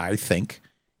 then I think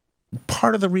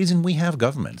part of the reason we have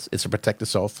governments is to protect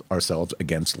ourselves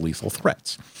against lethal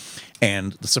threats.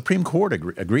 And the Supreme Court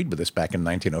agreed with this back in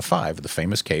 1905. The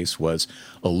famous case was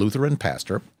a Lutheran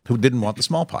pastor who didn't want the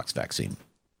smallpox vaccine.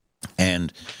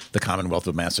 And the Commonwealth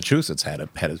of Massachusetts had a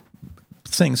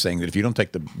thing saying that if you don't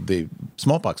take the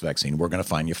smallpox vaccine, we're going to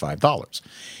fine you $5.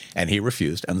 And he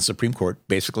refused. And the Supreme Court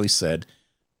basically said,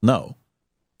 no.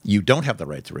 You don't have the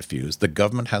right to refuse. The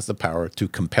government has the power to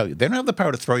compel you. They don't have the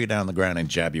power to throw you down on the ground and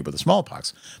jab you with the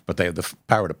smallpox, but they have the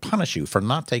power to punish you for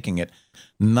not taking it,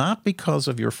 not because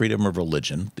of your freedom of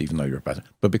religion, even though you're a pastor,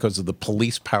 but because of the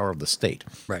police power of the state.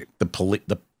 Right. The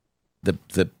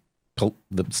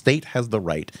state has the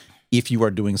right if you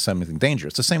are doing something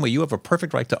dangerous. The same way you have a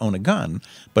perfect right to own a gun,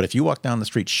 but if you walk down the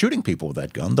street shooting people with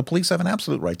that gun, the police have an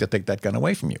absolute right to take that gun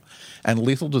away from you. And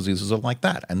lethal diseases are like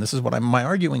that. And this is what my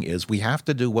arguing is. We have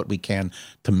to do what we can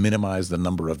to minimize the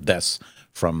number of deaths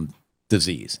from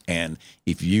disease. And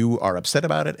if you are upset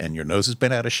about it and your nose has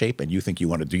been out of shape and you think you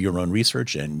want to do your own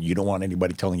research and you don't want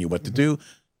anybody telling you what to do,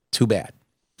 too bad.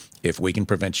 if we can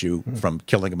prevent you from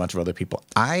killing a bunch of other people,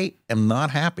 I am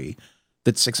not happy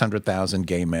that 600,000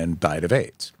 gay men died of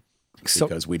AIDS.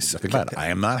 Because we did nothing about it. I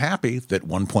am not happy that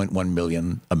 1.1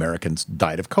 million Americans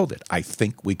died of COVID. I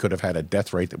think we could have had a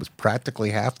death rate that was practically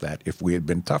half that if we had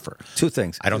been tougher. Two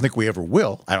things. I don't think we ever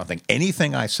will. I don't think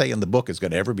anything I say in the book is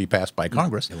going to ever be passed by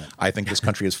Congress. I think this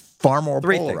country is far more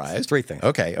polarized. Three things.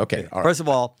 Okay. All right. First of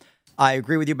all, I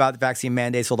agree with you about the vaccine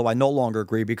mandates, although I no longer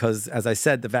agree because, as I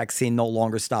said, the vaccine no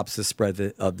longer stops the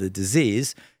spread of the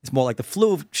disease. It's more like the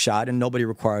flu shot, and nobody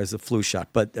requires a flu shot.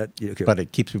 But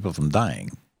it keeps people from dying.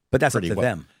 But that's up to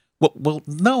them. Well,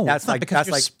 no, that's not because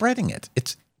you're spreading it.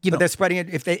 It's but they're spreading it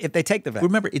if they take the vaccine.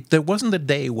 Remember, there wasn't a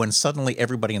day when suddenly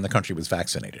everybody in the country was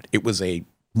vaccinated. It was a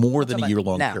more than a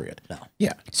year-long period. No.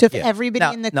 Yeah. So if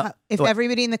everybody if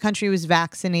everybody in the country was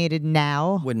vaccinated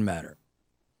now, wouldn't matter.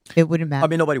 It wouldn't matter. I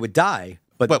mean, nobody would die.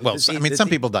 But some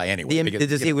people die anyway. The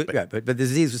disease but the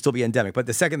disease would still be endemic. But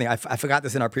the second thing, I forgot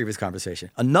this in our previous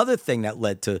conversation. Another thing that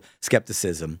led to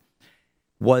skepticism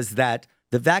was that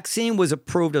the vaccine was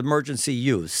approved emergency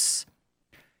use.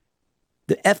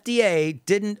 The FDA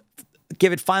didn't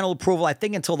give it final approval, I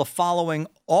think, until the following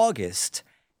August.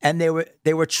 And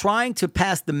they were trying to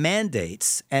pass the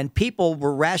mandates, and people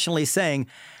were rationally saying,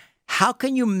 how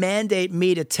can you mandate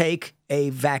me to take a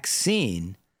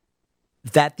vaccine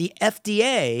that the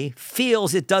FDA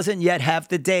feels it doesn't yet have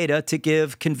the data to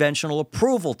give conventional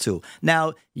approval to?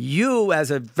 Now, you,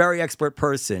 as a very expert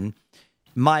person,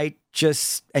 might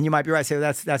and you might be right, say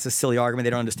that's a silly argument. They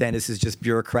don't understand this is just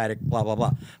bureaucratic, blah, blah,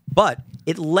 blah. But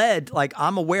it led,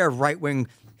 I'm aware of right-wing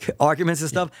arguments and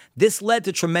stuff. This led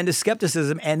to tremendous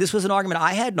skepticism, and this was an argument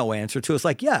I had no answer to. It's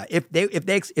like, yeah, if they're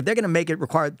going to make it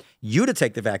require you to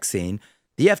take the vaccine,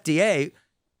 the FDA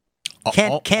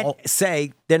can't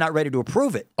say they're not ready to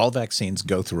approve it. All vaccines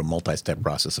go through a multi-step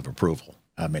process of approval.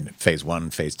 I mean, phase 1,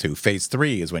 phase 2, phase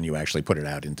 3 is when you actually put it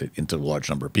out into a large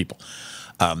number of people.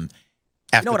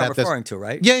 You know what I'm referring to,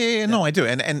 right? Yeah. No, I do.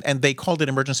 And they called it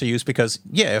emergency use because,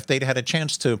 if they'd had a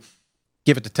chance to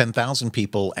give it to 10,000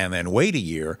 people and then wait a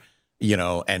year,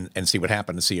 and see what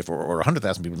happened to see if, or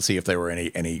 100,000 people to see if there were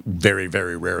any very,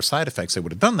 very rare side effects, they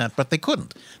would have done that, but they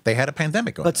couldn't. They had a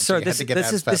pandemic going on. But, sir,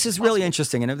 this is really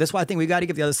interesting, and that's why I think we got to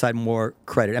give the other side more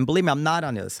credit. And believe me, I'm not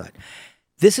on the other side.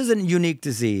 This is a unique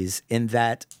disease in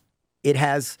that it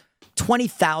has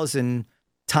 20,000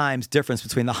 times difference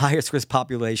between the highest risk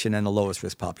population and the lowest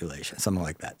risk population, something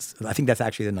like that. So I think that's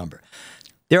actually the number.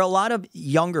 There are a lot of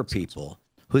younger people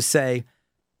who say,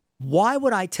 why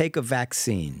would I take a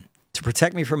vaccine to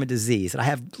protect me from a disease that I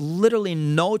have literally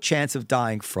no chance of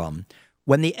dying from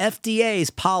when the FDA's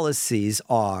policies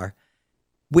are,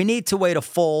 we need to wait a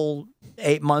full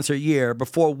 8 months or a year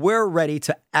before we're ready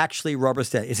to actually rubber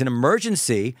stamp. It's an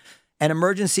emergency. And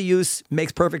emergency use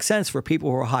makes perfect sense for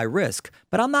people who are high risk.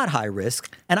 But I'm not high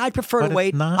risk, and I prefer to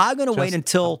wait. I'm going to wait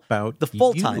until the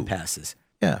full time passes.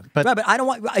 Yeah, but I don't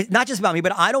want, not just about me,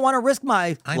 but I don't want to risk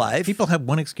my life. People have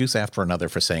one excuse after another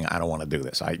for saying, I don't want to do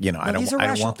this. I don't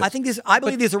want this. I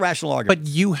believe these are rational arguments.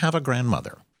 But you have a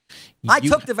grandmother. I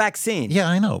took the vaccine. Yeah,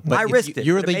 I know. But I risked it.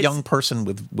 You're the young person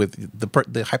with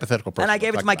the hypothetical person. And I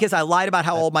gave it to my kids. I lied about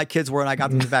how old my kids were, and I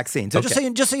got them the vaccine. So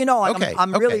just so you know,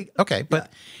 I'm really okay. But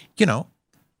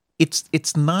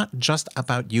it's not just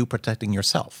about you protecting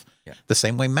yourself. Yeah. The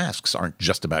same way masks aren't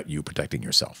just about you protecting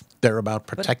yourself. They're about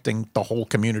protecting the whole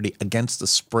community against the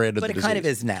spread of the disease. But it kind of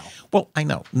is now. Well, I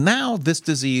know. Now this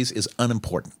disease is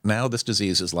unimportant. Now this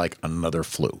disease is like another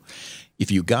flu. If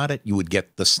you got it, you would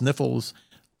get the sniffles.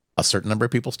 A certain number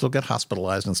of people still get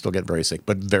hospitalized and still get very sick,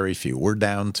 but very few. We're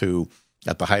down to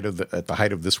at the height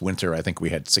of this winter, I think we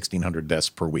had 1,600 deaths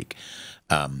per week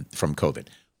from COVID.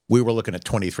 We were looking at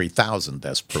 23,000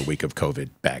 deaths per week of COVID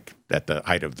back at the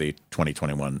height of the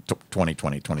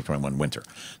 2020-2021 winter.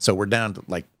 So we're down to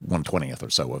like 1/20th or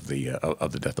so of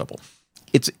the death level.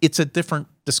 It's a different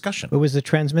discussion. But was the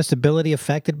transmissibility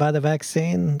affected by the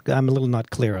vaccine? I'm a little not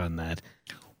clear on that.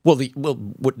 Well, the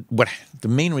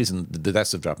main reason the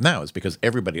deaths have dropped now is because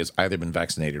everybody has either been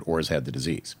vaccinated or has had the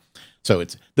disease. So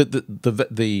it's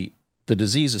the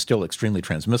disease is still extremely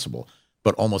transmissible,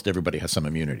 but almost everybody has some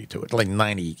immunity to it. Like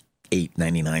 98,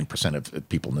 99% of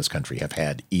people in this country have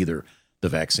had either the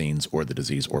vaccines or the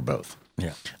disease or both.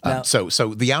 Yeah. So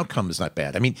the outcome is not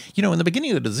bad. I mean, in the beginning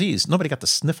of the disease, nobody got the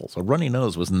sniffles. A runny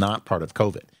nose was not part of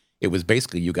COVID. It was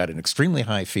basically you got an extremely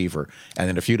high fever, and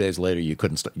then a few days later you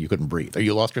couldn't breathe, or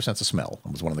you lost your sense of smell.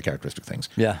 It was one of the characteristic things.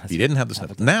 Yeah, you didn't have the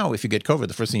sniffles. Now, if you get COVID,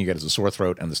 the first thing you get is a sore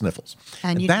throat and the sniffles.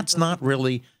 And that's not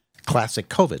really classic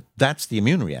COVID. That's the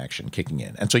immune reaction kicking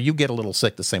in, and so you get a little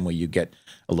sick the same way you get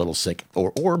a little sick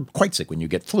or quite sick when you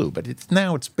get flu. But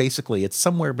it's basically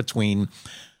somewhere between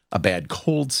a bad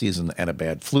cold season and a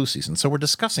bad flu season. So we're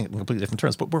discussing it in completely different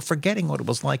terms, but we're forgetting what it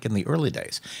was like in the early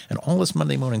days. And all this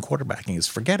Monday morning quarterbacking is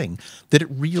forgetting that it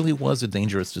really was a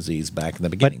dangerous disease back in the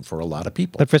beginning for a lot of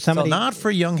people. But for somebody, not for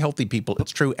young, healthy people,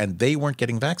 it's true, and they weren't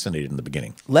getting vaccinated in the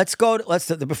beginning. Let's go.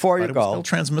 Before you It was go, still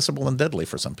transmissible and deadly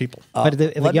for some people. but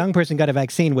if a young person got a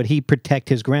vaccine, would he protect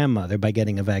his grandmother by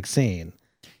getting a vaccine?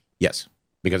 Yes,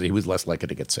 because he was less likely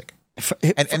to get sick.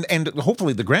 And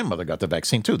hopefully the grandmother got the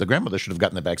vaccine too. The grandmother should have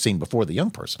gotten the vaccine before the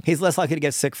young person. He's less likely to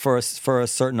get sick for a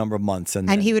certain number of months, and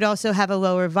he would also have a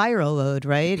lower viral load,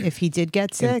 right? If he did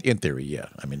get sick. In theory, yeah.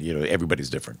 I mean, everybody's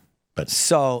different, but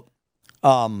so,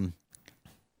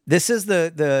 this is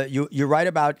you write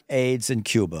about AIDS in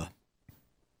Cuba,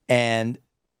 and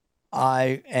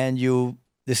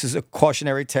this is a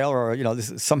cautionary tale, or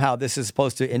this is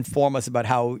supposed to inform us about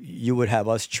how you would have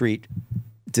us treat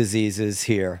diseases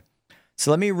here. So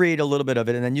let me read a little bit of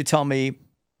it, and then you tell me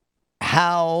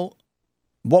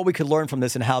what we could learn from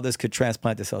this and how this could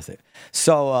transplant this health.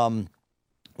 So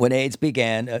when AIDS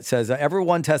began, it says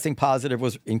everyone testing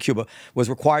positive in Cuba was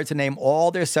required to name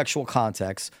all their sexual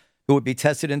contacts who would be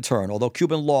tested in turn. Although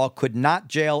Cuban law could not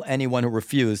jail anyone who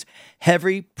refused,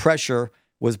 heavy pressure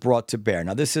was brought to bear.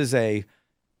 Now, this is a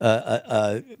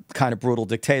kind of brutal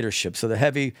dictatorship. So the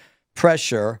heavy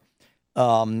pressure.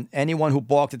 Anyone who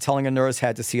balked at telling a nurse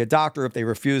had to see a doctor. If they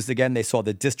refused again, they saw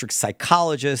the district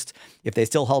psychologist. If they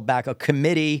still held back, a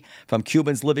committee from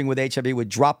Cubans living with HIV would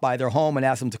drop by their home and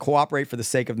ask them to cooperate for the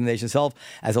sake of the nation's health.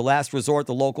 As a last resort,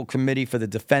 the local committee for the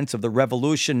defense of the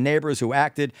revolution, neighbors who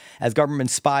acted as government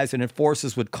spies and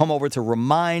enforcers, would come over to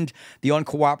remind the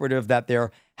uncooperative that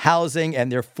their housing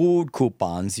and their food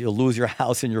coupons, you'll lose your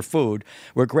house and your food,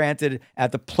 were granted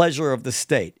at the pleasure of the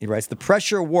state. He writes, the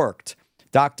pressure worked.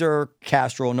 Dr.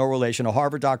 Castro, no relation, a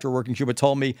Harvard doctor working in Cuba,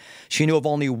 told me she knew of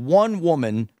only one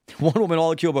woman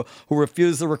all of Cuba, who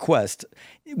refused the request,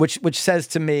 which says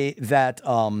to me that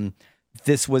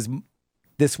this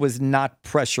was not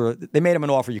pressure. They made him an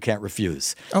offer you can't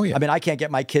refuse. Oh yeah. I mean, I can't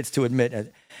get my kids to admit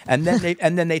it. And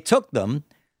then they took them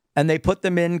and they put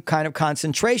them in kind of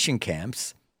concentration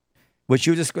camps.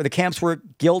 The camps were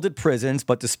gilded prisons,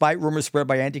 but despite rumors spread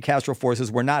by anti-Castro forces,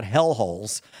 were not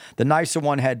hellholes. The nicer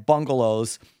one had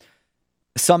bungalows.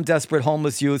 Some desperate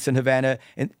homeless youths in Havana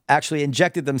actually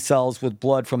injected themselves with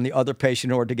blood from the other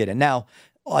patient in order to get in. Now,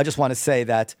 I just want to say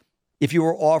that if you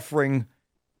were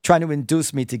trying to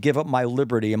induce me to give up my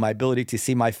liberty and my ability to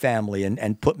see my family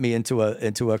and put me into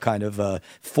a kind of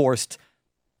forced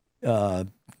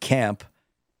camp,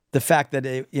 the fact that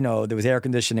there was air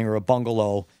conditioning or a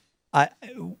bungalow.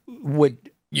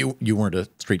 You weren't a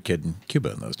street kid in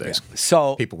Cuba in those days. Yeah.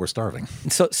 So people were starving.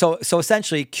 So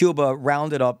essentially, Cuba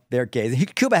rounded up their gays.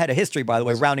 Cuba had a history, by the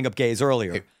way, rounding up gays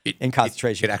earlier in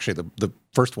concentration. Actually, the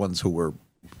first ones who were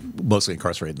mostly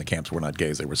incarcerated in the camps were not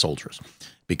gays; they were soldiers,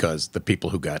 because the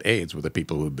people who got AIDS were the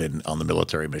people who had been on the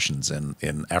military missions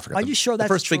in Africa. Are you sure that's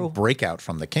the first true? big breakout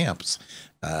from the camps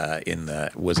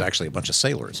was actually a bunch of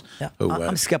sailors who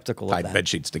I'm skeptical of tied that. bed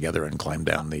sheets together and climbed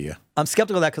down the. I'm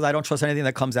skeptical of that because I don't trust anything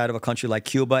that comes out of a country like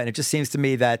Cuba, and it just seems to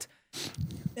me that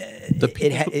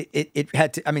it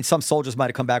had to. I mean, some soldiers might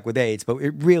have come back with AIDS, but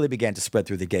it really began to spread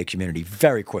through the gay community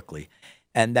very quickly,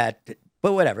 and that.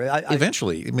 But whatever.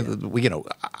 Eventually, I mean,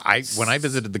 when I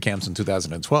visited the camps in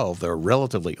 2012, there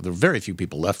were very few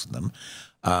people left in them.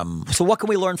 So what can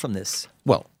we learn from this?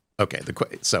 Well, okay.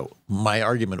 So my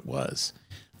argument was,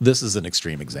 this is an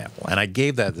extreme example, and I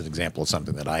gave that as an example of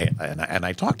something that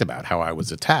I talked about how I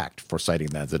was attacked for citing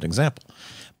that as an example.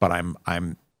 But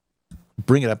I'm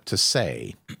bringing it up to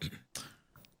say,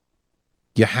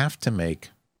 you have to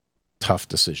make tough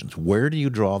decisions. Where do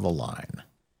you draw the line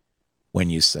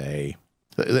when you say?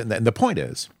 The point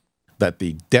is that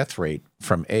the death rate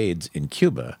from AIDS in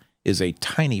Cuba is a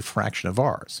tiny fraction of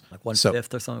ours. Like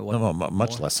 1/5 or something? No,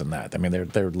 much less than that. I mean,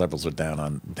 their levels are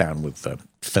down with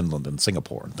Finland and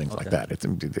Singapore and things like that.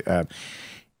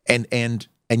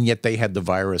 And yet they had the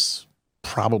virus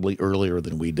probably earlier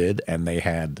than we did, and they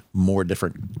had more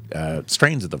different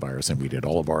strains of the virus than we did.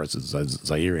 All of ours is a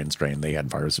Zairian strain. They had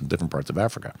virus in different parts of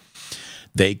Africa.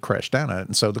 They crashed down on it.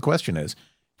 And so the question is,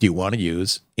 do you want to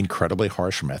use incredibly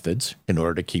harsh methods in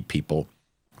order to keep people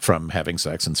from having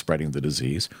sex and spreading the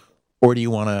disease? Or do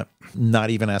you want to not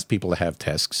even ask people to have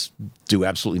tests, do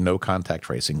absolutely no contact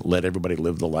tracing, let everybody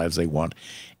live the lives they want,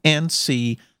 and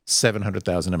see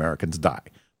 700,000 Americans die,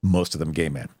 most of them gay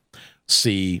men?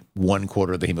 See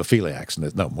 1/4 of the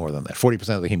hemophiliacs, no, more than that,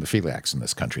 40% of the hemophiliacs in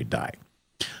this country die.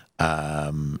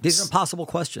 These are impossible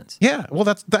questions. Yeah, well,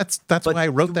 that's why I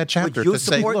wrote that chapter to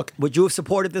say, look, would you have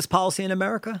supported this policy in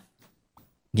America?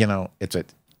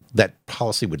 that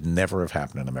policy would never have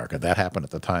happened in America. That happened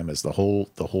at the time as the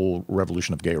whole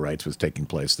revolution of gay rights was taking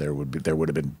place. There would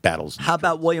have been battles. How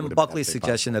about William Buckley's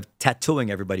suggestion of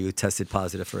tattooing everybody who tested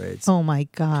positive for AIDS? Oh my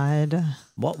God.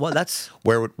 Well, that's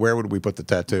where would we put the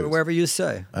tattoos? Wherever you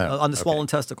say, on the swollen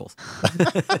testicles.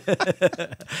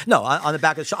 No, on the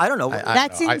back of the shoulder. I don't know.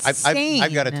 That's insane.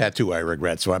 I've got a tattoo I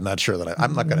regret, so I'm not sure that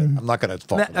I'm not gonna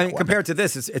fall. I mean, compared to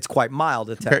this, it's quite mild.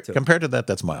 A tattoo. Compared to that,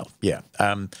 that's mild. Yeah.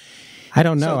 I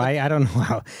don't know. I don't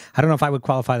know. I don't know if I would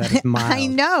qualify that as mild. I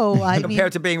know.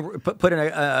 Compared to being put in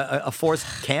a forced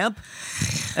camp.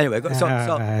 Anyway, so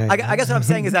I guess what I'm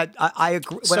saying is that I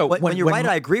agree. When you're right,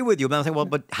 I agree with you. But I'm saying, well,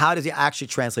 but how does it actually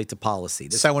translate to policy?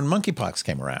 So when monkeypox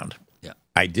came around,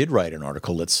 I did write an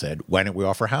article that said, "Why don't we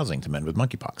offer housing to men with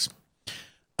monkeypox?"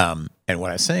 And what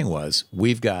I was saying was,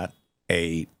 we've got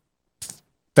a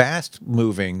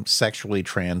fast-moving, sexually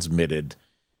transmitted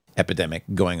epidemic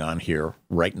going on here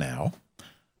right now.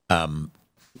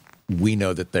 We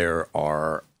know that there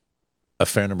are a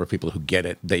fair number of people who get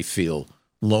it. They feel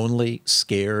lonely,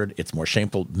 scared. It's more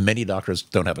shameful. Many doctors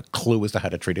don't have a clue as to how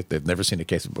to treat it. They've never seen a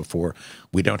case of it before.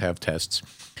 We don't have tests.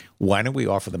 Why don't we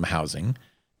offer them housing?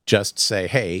 Just say,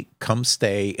 hey, come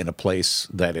stay in a place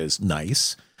that is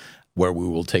nice, where we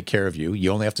will take care of you.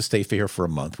 You only have to stay here for a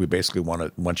month. We basically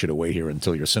want you to wait here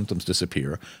until your symptoms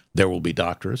disappear. There will be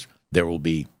doctors. There will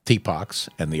be TPOXX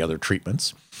and the other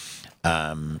treatments,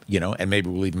 and maybe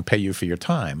we'll even pay you for your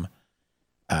time.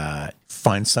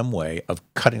 Find some way of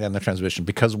cutting down the transmission,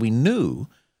 because we knew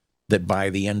that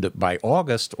by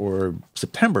August or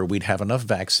September, we'd have enough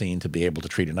vaccine to be able to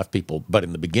treat enough people. But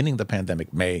in the beginning of the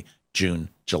pandemic, May, June,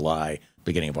 July,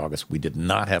 beginning of August, we did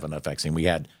not have enough vaccine. We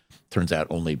had, turns out,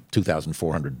 only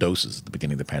 2,400 doses at the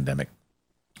beginning of the pandemic.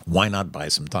 Why not buy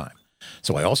some time?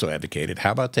 So I also advocated,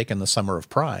 how about taking the summer of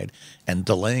Pride and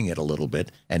delaying it a little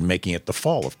bit and making it the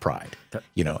fall of Pride,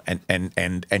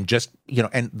 and just,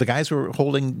 and the guys who are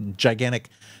holding gigantic,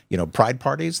 Pride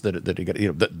parties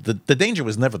the danger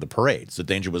was never the parades. The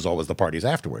danger was always the parties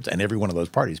afterwards. And every one of those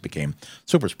parties became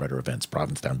super spreader events.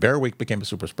 Provincetown Bear Week became a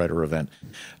super spreader event.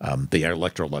 The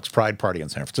Electrolux Pride Party in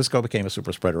San Francisco became a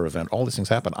super spreader event. All these things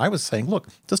happened. I was saying, look,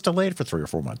 just delay it for 3 or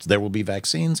 4 months. There will be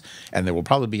vaccines, and there will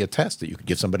probably be a test that you could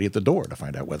give somebody at the door to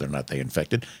find out whether or not they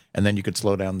infected, and then you could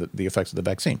slow down the effects of the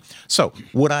vaccine. So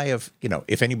would I have,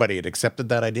 if anybody had accepted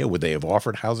that idea, would they have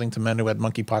offered housing to men who had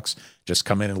monkeypox? Just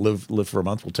come in and live for a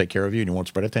month. We'll take care of you, and you won't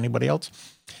spread it to anybody else.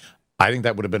 I think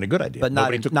that would have been a good idea. But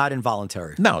not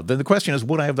involuntary. No, then the question is,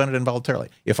 would I have done it involuntarily?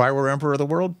 If I were emperor of the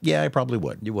world, yeah, I probably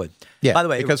would. You would. Yeah. By the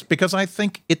way, because I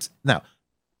think now,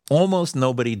 almost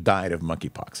nobody died of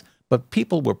monkeypox, but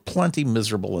people were plenty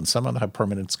miserable, and some of them have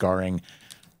permanent scarring.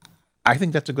 I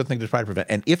think that's a good thing to try to prevent.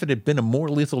 And if it had been a more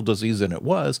lethal disease than it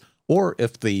was, or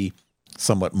if the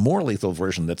somewhat more lethal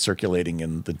version that's circulating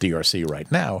in the DRC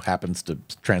right now happens to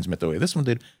transmit the way this one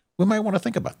did, we might want to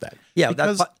think about that. Yeah,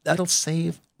 because that'll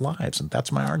save lives, and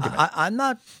that's my argument. I'm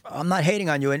not hating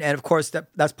on you, and of course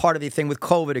that's part of the thing with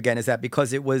COVID again, is that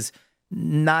because it was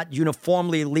not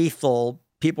uniformly lethal,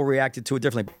 people reacted to it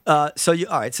differently. All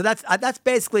right. So that's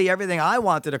basically everything I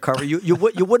wanted to cover. You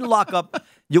wouldn't lock up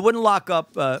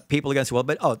people against the will.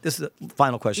 But this is the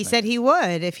final question. He said he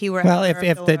would if he were. Well,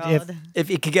 if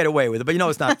he could get away with it, but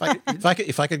it's not.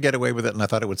 If I could get away with it, and I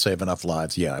thought it would save enough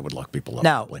lives, yeah, I would lock people up.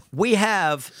 Now we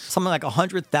have something like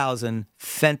 100,000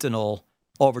 fentanyl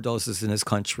overdoses in this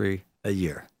country a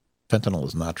year. Fentanyl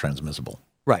is not transmissible,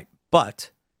 right?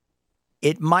 But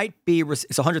it might be,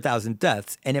 it's 100,000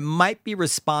 deaths, and it might be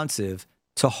responsive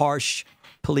to harsh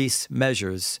police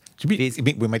measures. You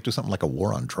mean we might do something like a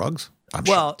war on drugs? I'm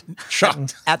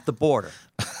shocked. At the border.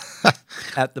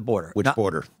 At the border. Which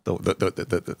border?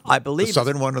 I believe the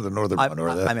southern one or the northern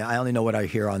one? I only know what I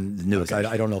hear on the news. Okay.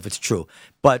 I don't know if it's true.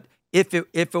 But if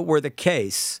it were the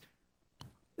case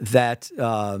that,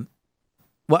 do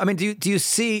you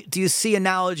see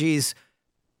analogies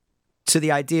to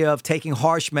the idea of taking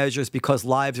harsh measures because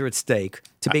lives are at stake,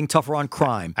 to being tougher on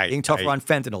crime, being tougher on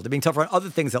fentanyl, to being tougher on other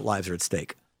things that lives are at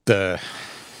stake?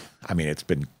 It's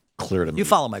been clear to me. You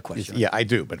follow my question. Yeah, I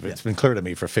do. But it's been clear to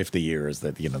me for 50 years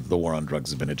that, the war on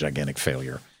drugs has been a gigantic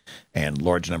failure. And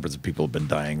large numbers of people have been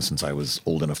dying since I was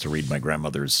old enough to read my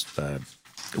grandmother's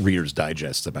Reader's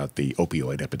Digest about the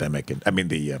opioid epidemic, and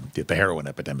the heroin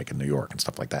epidemic in New York and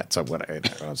stuff like that. So when I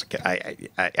was a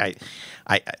kid,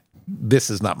 this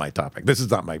is not my topic. This is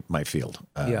not my field.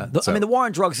 The war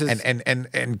on drugs is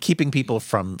and keeping people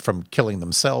from killing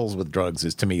themselves with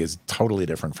drugs to me is totally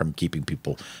different from keeping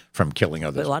people from killing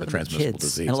others with a transmissible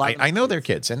disease. I know they're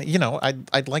kids, and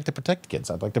I'd like to protect kids.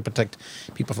 I'd like to protect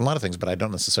people from a lot of things, but I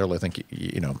don't necessarily think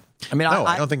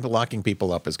I don't think the locking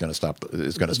people up is going to stop.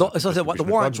 So the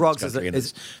war war on drugs in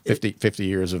this country, and 50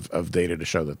 years of data to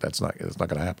show that it's not going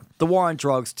to happen. The war on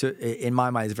drugs, in my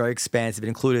mind, is very expansive. It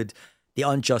included the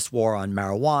unjust war on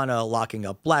marijuana, locking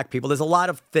up black people. There's a lot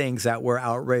of things that were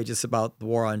outrageous about the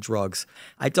war on drugs.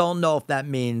 I don't know if that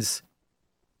means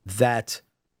that,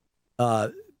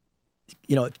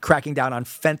 cracking down on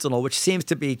fentanyl, which seems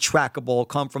to be trackable,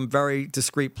 come from very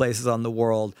discrete places on the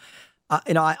world.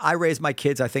 I raised my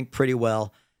kids, I think, pretty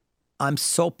well. I'm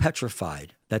so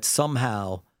petrified that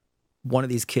somehow one of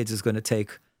these kids is going to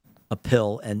take a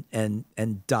pill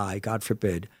and die, God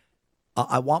forbid.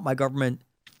 I want my government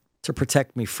to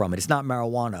protect me from it. It's not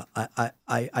marijuana.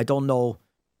 I don't know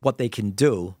what they can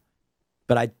do,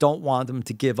 but I don't want them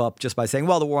to give up just by saying,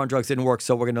 well, the war on drugs didn't work,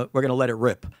 so we're gonna let it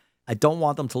rip. I don't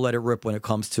want them to let it rip when it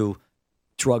comes to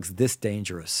drugs this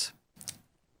dangerous.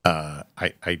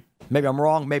 Maybe I'm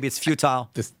wrong. Maybe it's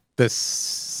futile. This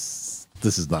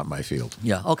is not my field.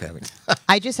 Yeah. Okay.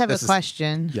 I just have a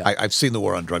question. I've seen the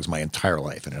war on drugs my entire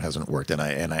life, and it hasn't worked. And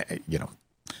I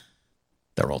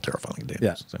they're all terrifying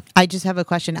dangerous. Yeah. So. I just have a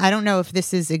question. I don't know if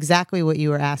this is exactly what you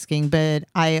were asking, but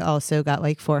I also got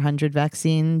like 400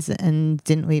 vaccines and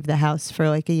didn't leave the house for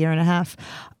like a year and a half.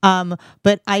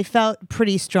 But I felt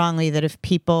pretty strongly that if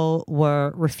people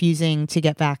were refusing to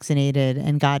get vaccinated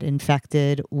and got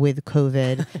infected with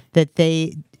COVID, that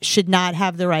they should not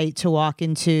have the right to walk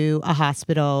into a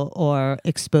hospital or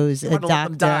expose a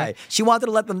doctor. She wanted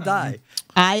to let them die.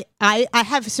 I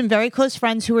have some very close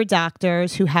friends who are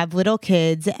doctors who have little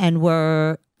kids and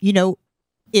were,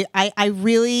 I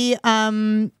really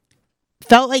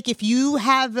felt like if you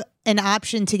have an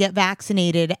option to get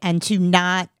vaccinated and to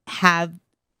not have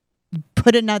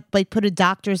put a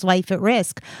doctor's life at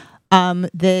risk,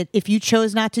 that if you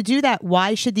chose not to do that,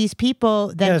 why should these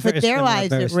people then put their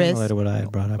lives at risk to what I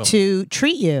had brought up. to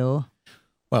treat you?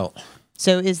 Well,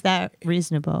 so is that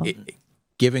reasonable?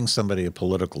 Giving somebody a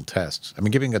political test,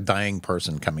 giving a dying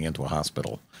person coming into a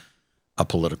hospital a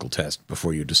political test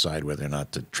before you decide whether or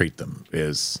not to treat them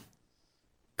is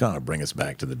going to bring us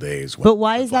back to the days when but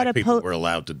why is that people were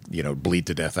allowed to bleed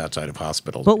to death outside of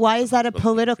hospitals. But why is that a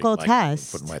political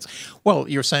test? Well,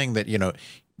 you're saying that,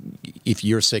 if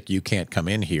you're sick, you can't come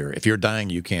in here. If you're dying,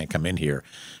 you can't come in here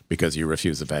because you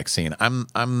refuse the vaccine.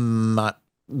 I'm not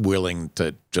willing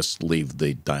to just leave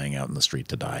the dying out in the street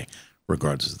to die,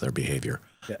 regardless of their behavior.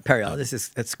 Yeah, Perry,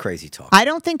 that's crazy talk. I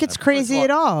don't think it's crazy at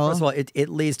all. First of all, it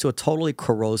leads to a totally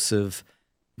corrosive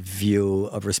view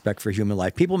of respect for human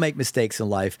life. People make mistakes in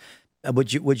life.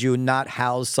 Would you not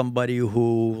house somebody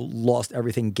who lost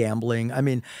everything gambling?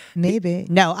 Maybe.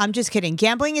 No, I'm just kidding.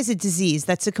 Gambling is a disease.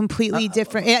 That's a completely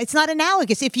different. It's not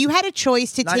analogous. If you had a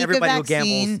choice to take a vaccine, not everybody who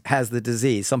gambles has the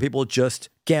disease. Some people just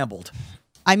gambled.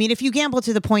 If you gamble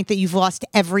to the point that you've lost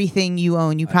everything you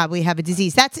own, you probably have a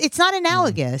disease. It's not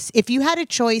analogous. If you had a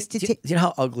choice to take, do you know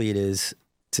how ugly it is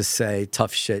to say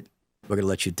tough shit? We're gonna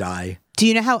let you die. Do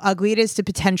you know how ugly it is to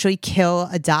potentially kill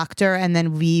a doctor and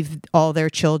then leave all their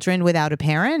children without a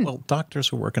parent? Well, doctors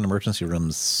who work in emergency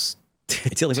rooms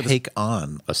take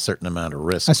on a certain amount of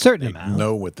risk. They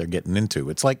know what they're getting into.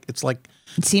 It's like it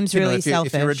seems really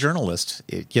selfish. If you're a journalist,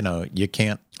 you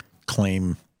can't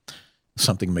claim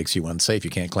something makes you unsafe.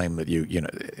 You can't claim that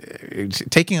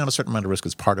taking on a certain amount of risk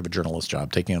is part of a journalist's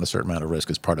job. Taking on a certain amount of risk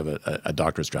is part of a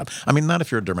doctor's job. Not if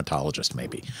you're a dermatologist,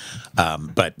 maybe,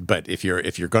 but if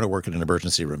you're going to work in an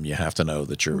emergency room, you have to know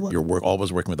that you're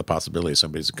always working with the possibility of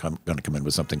somebody's going to come in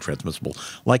with something transmissible,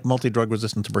 like multi-drug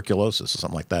resistant tuberculosis or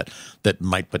something like that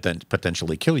might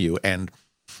potentially kill you. And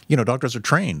doctors are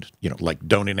trained, like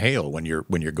don't inhale when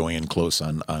you're going in close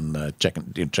on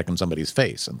checking somebody's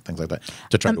face and things like that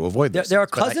to try to avoid this. There are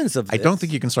cousins of this. I don't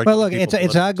think you can start. Well, look,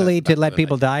 it's ugly to let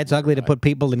people die. It's ugly to put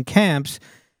people in camps,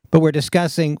 but we're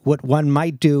discussing what one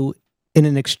might do in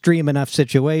an extreme enough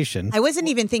situation. I wasn't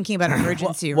even thinking about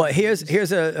emergency. Well,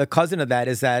 here's a cousin of that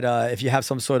is that if you have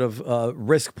some sort of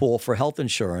risk pool for health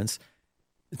insurance,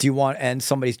 and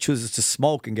somebody chooses to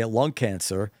smoke and get lung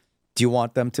cancer. Do you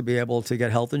want them to be able to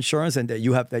get health insurance and that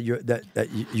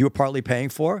you're partly paying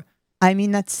for?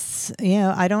 That's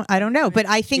I don't know, but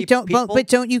I think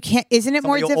don't you can't? Isn't it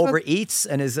more difficult? Overeats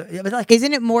and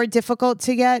isn't it more difficult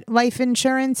to get life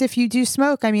insurance if you do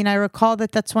smoke? I recall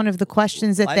that's one of the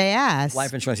questions that they asked.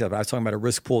 Life insurance, yeah, but I was talking about a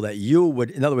risk pool that you would,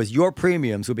 in other words, your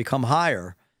premiums would become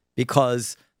higher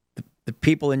because the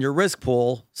people in your risk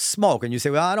pool smoke, and you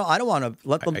say, "Well, I don't want to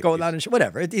let them go without insurance."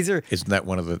 Whatever. Isn't that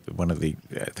one of the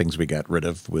things we got rid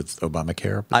of with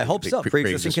Obamacare? I hope so.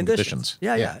 Pre-existing conditions.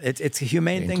 Yeah. It's a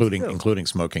humane thing to do. Including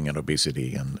smoking and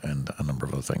obesity and a number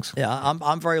of other things. Yeah,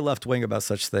 I'm very left wing about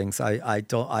such things.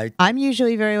 I'm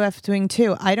usually very left wing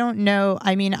too. I don't know.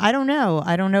 I mean, I don't know.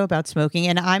 I don't know about smoking,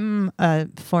 and I'm a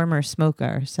former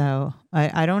smoker, so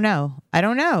I don't know. I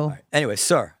don't know. Right. Anyway,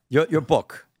 sir, your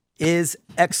book is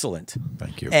excellent.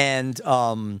 Thank you. And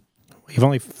you've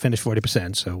only finished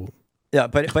 40%, so yeah,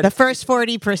 but the first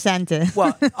 40%.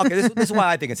 Well, okay, this is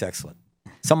why I think it's excellent.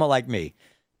 Someone like me,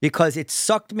 because it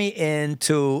sucked me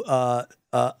into a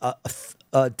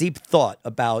deep thought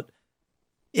about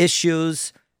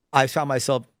issues. I found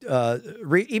myself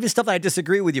even stuff that I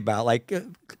disagree with you about, like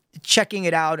checking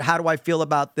it out. How do I feel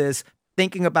about this?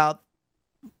 Thinking about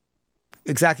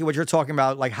exactly what you're talking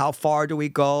about, like how far do we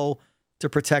go to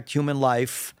protect human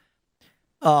life?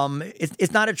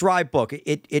 It's not a dry book.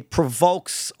 It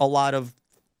provokes a lot of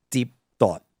deep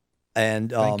thought.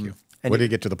 And thank you. Where do you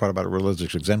get to the part about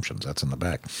religious exemptions? That's in the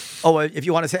back. Oh, if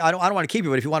you want to say, I don't want to keep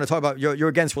you, but if you want to talk about, you're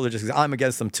against religious exemptions. I'm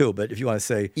against them too. But if you want to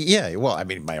say, yeah, well, I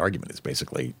mean, my argument is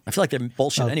basically, I feel like they're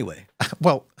bullshit anyway.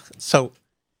 Well, so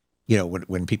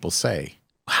when people say,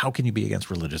 how can you be against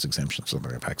religious exemptions of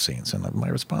vaccines? And my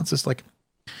response is like,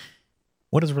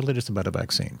 what is religious about a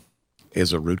vaccine?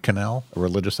 Is a root canal a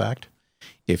religious act?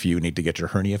 If you need to get your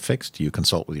hernia fixed, do you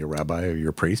consult with your rabbi or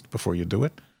your priest before you do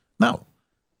it? No.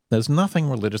 There's nothing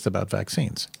religious about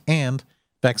vaccines. And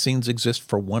vaccines exist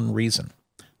for one reason,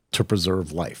 to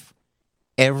preserve life.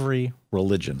 Every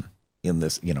religion in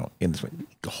this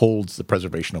holds the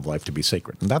preservation of life to be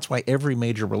sacred. And that's why every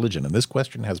major religion, and this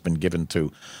question has been given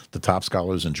to the top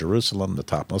scholars in Jerusalem, the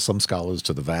top Muslim scholars,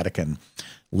 to the Vatican,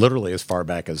 literally as far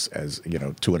back as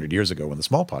 200 years ago when the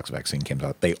smallpox vaccine came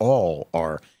out. They all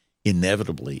are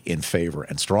inevitably in favor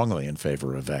and strongly in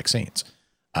favor of vaccines.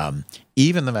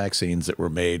 Even the vaccines that are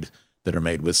made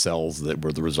with cells that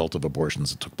were the result of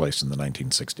abortions that took place in the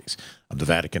 1960s. The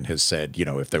Vatican has said,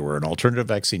 if there were an alternative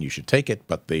vaccine, you should take it,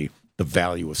 but the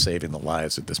value of saving the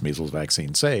lives that this measles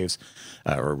vaccine saves,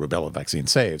 or rubella vaccine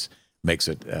saves, makes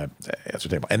it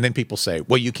ascertainable. And then people say,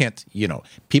 well, you can't,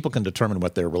 people can determine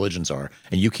what their religions are,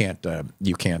 and you can't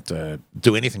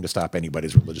do anything to stop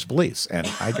anybody's religious beliefs.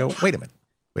 And I go, wait a minute.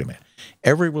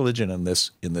 Every religion in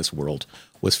this world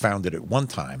was founded at one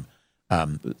time,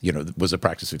 was a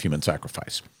practice of human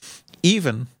sacrifice.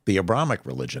 Even the Abrahamic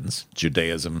religions,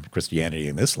 Judaism, Christianity,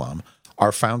 and Islam,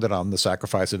 are founded on the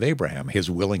sacrifice of Abraham, his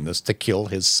willingness to kill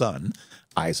his son,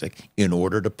 Isaac, in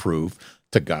order to prove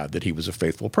to God that he was a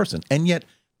faithful person. And yet,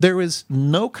 there is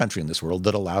no country in this world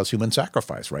that allows human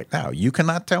sacrifice right now. You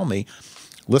cannot tell me,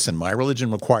 listen, my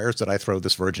religion requires that I throw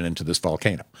this virgin into this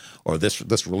volcano, or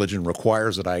this religion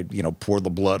requires that I, pour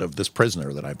the blood of this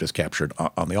prisoner that I've just captured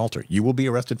on the altar. You will be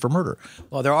arrested for murder.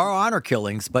 Well, there are honor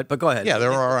killings, but go ahead. Yeah,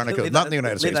 there are honor killings, not in the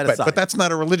United States, but that's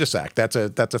not a religious act. That's a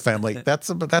family.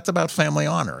 That's about family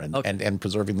honor and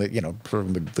preserving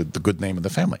the good name of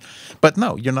the family. But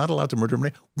no, you're not allowed to murder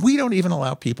anybody. We don't even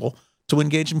allow people to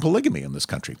engage in polygamy in this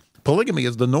country. Polygamy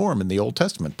is the norm in the Old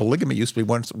Testament. Polygamy used to be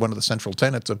one of the central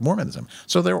tenets of Mormonism.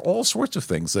 So there are all sorts of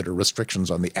things that are restrictions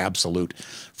on the absolute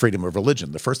freedom of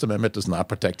religion. The First Amendment does not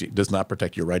protect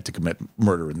your right to commit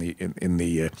murder in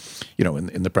the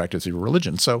practice of your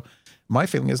religion. So my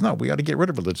feeling is, no, we got to get rid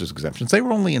of religious exemptions. They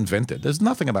were only invented. There's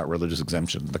nothing about religious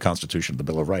exemptions in the Constitution, the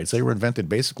Bill of Rights. They were invented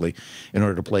basically in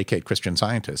order to placate Christian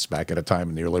scientists back at a time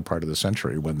in the early part of the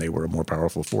century when they were a more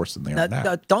powerful force than they are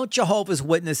now. Don't Jehovah's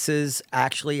Witnesses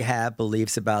actually have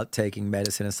beliefs about taking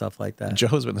medicine and stuff like that?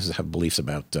 Jehovah's Witnesses have beliefs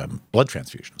about blood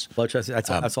transfusions. Blood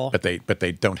transfusions. That's all. But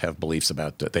they don't have beliefs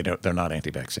about they're not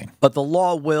anti-vaccine. But the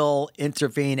law will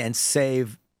intervene and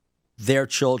save their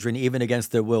children, even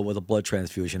against their will, with a blood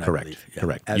transfusion. Correct. I believe. Yeah,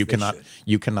 correct.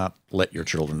 You cannot let your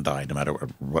children die, no matter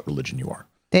what religion you are.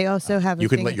 They also have. You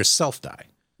can let yourself die.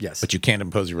 Yes, but you can't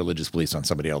impose your religious beliefs on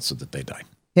somebody else so that they die.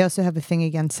 They also have a thing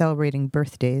against celebrating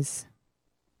birthdays.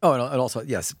 Oh, and also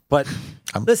yes, but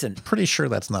I'm listen, pretty sure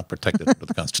that's not protected under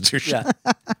the Constitution.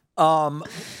 Yeah.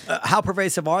 How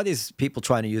pervasive are these people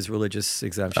trying to use religious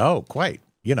exemptions? Oh, quite.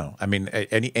 I mean,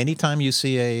 anytime you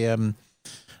see a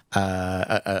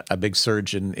big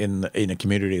surge in a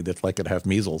community that's likely to have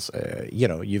measles,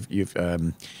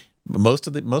 most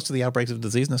of the outbreaks of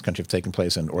disease in this country have taken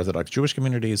place in Orthodox Jewish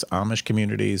communities, Amish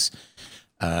communities.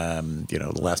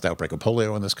 The last outbreak of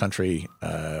polio in this country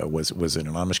was in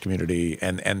an Amish community,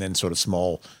 and then sort of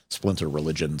small splinter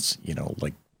religions,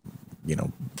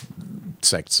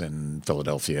 sects in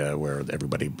Philadelphia where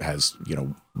everybody has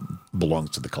belongs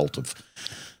to the cult of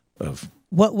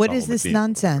What is this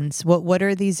nonsense? What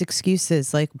are these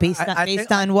excuses? Like based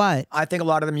on what? I think a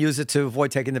lot of them use it to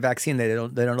avoid taking the vaccine. They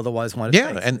don't otherwise want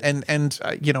to take. And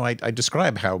you know, I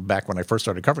describe how back when I first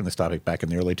started covering this topic back in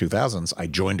the early 2000s, I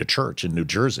joined a church in New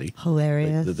Jersey.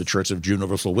 Hilarious. The Church of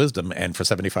Universal Wisdom, and for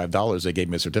 $75 they gave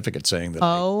me a certificate saying that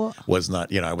I was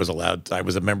not, you know, I was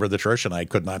a member of the church and I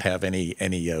could not have any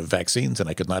vaccines and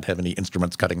I could not have any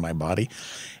instruments cutting my body.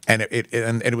 And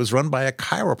it was run by a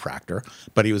chiropractor,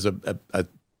 but he was a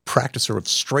practicer of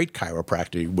straight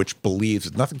chiropractic, which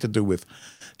believes nothing to do with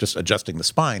just adjusting the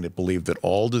spine. It believed that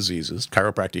all diseases,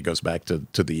 chiropractic goes back to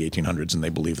the 1800s, and they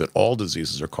believe that all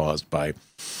diseases are caused by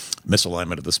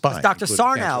misalignment of the spine. Dr.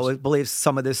 Sarnow believes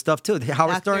some of this stuff too.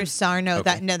 Dr. Sarnow,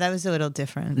 that was a little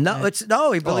different. He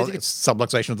believes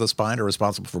subluxation of the spine are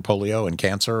responsible for polio and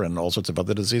cancer and all sorts of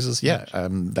other diseases. Yeah,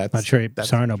 that's not sure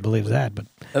Sarnow believes that, but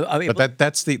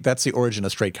that's the origin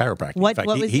of straight chiropractic. What In fact,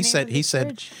 was he the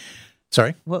said.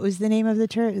 Sorry? What was the name of the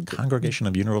church? Congregation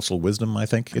of Universal Wisdom, I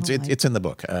think. It's in the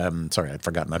book. Sorry, I'd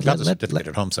forgotten. I've got the certificate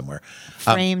at home somewhere.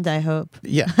 Framed, I hope.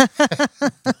 Yeah.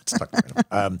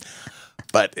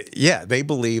 But yeah, they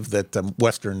believe that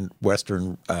Western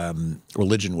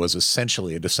religion was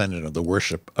essentially a descendant of the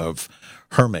worship of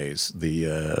Hermes,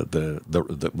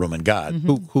 the Roman god,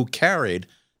 who carried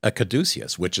a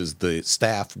caduceus, which is the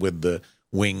staff with the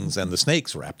wings and the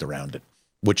snakes wrapped around it,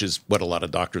 which is what a lot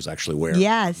of doctors actually wear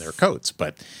on their coats.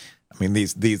 But I mean,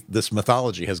 this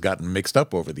mythology has gotten mixed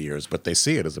up over the years, but they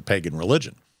see it as a pagan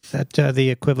religion. Is that the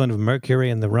equivalent of Mercury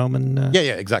in the Roman? Yeah,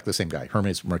 exactly the same guy,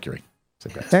 Hermes Mercury.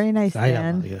 Very nice,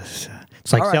 man. Yes.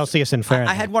 It's like Celsius and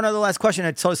Fahrenheit. I had one other last question.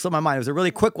 It totally slipped my mind. It was a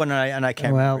really quick one, and I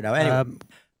can't remember now. Anyway,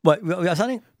 what? You got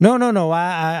something? No.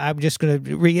 I'm just going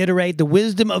to reiterate the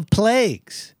wisdom of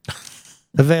plagues.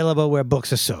 Available where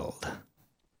books are sold.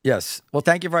 Yes. Well,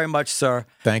 thank you very much, sir.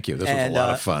 Thank you. This was a lot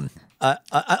of fun. By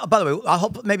the way, I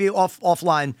hope maybe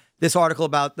offline this article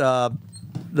about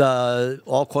the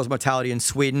all-cause mortality in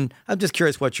Sweden. I'm just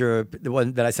curious the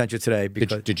one that I sent you today.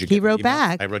 Because did you? He wrote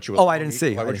back. I wrote you. I didn't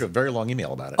see. I wrote you a very long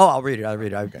email about it. Oh, I'll read it.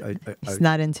 Okay. He's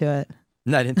not into it.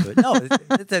 Not into it. No,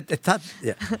 it's not.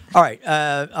 Yeah. All right.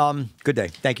 Good day.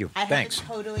 Thank you. Thanks. I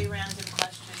have a totally random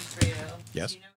question for you. Yes.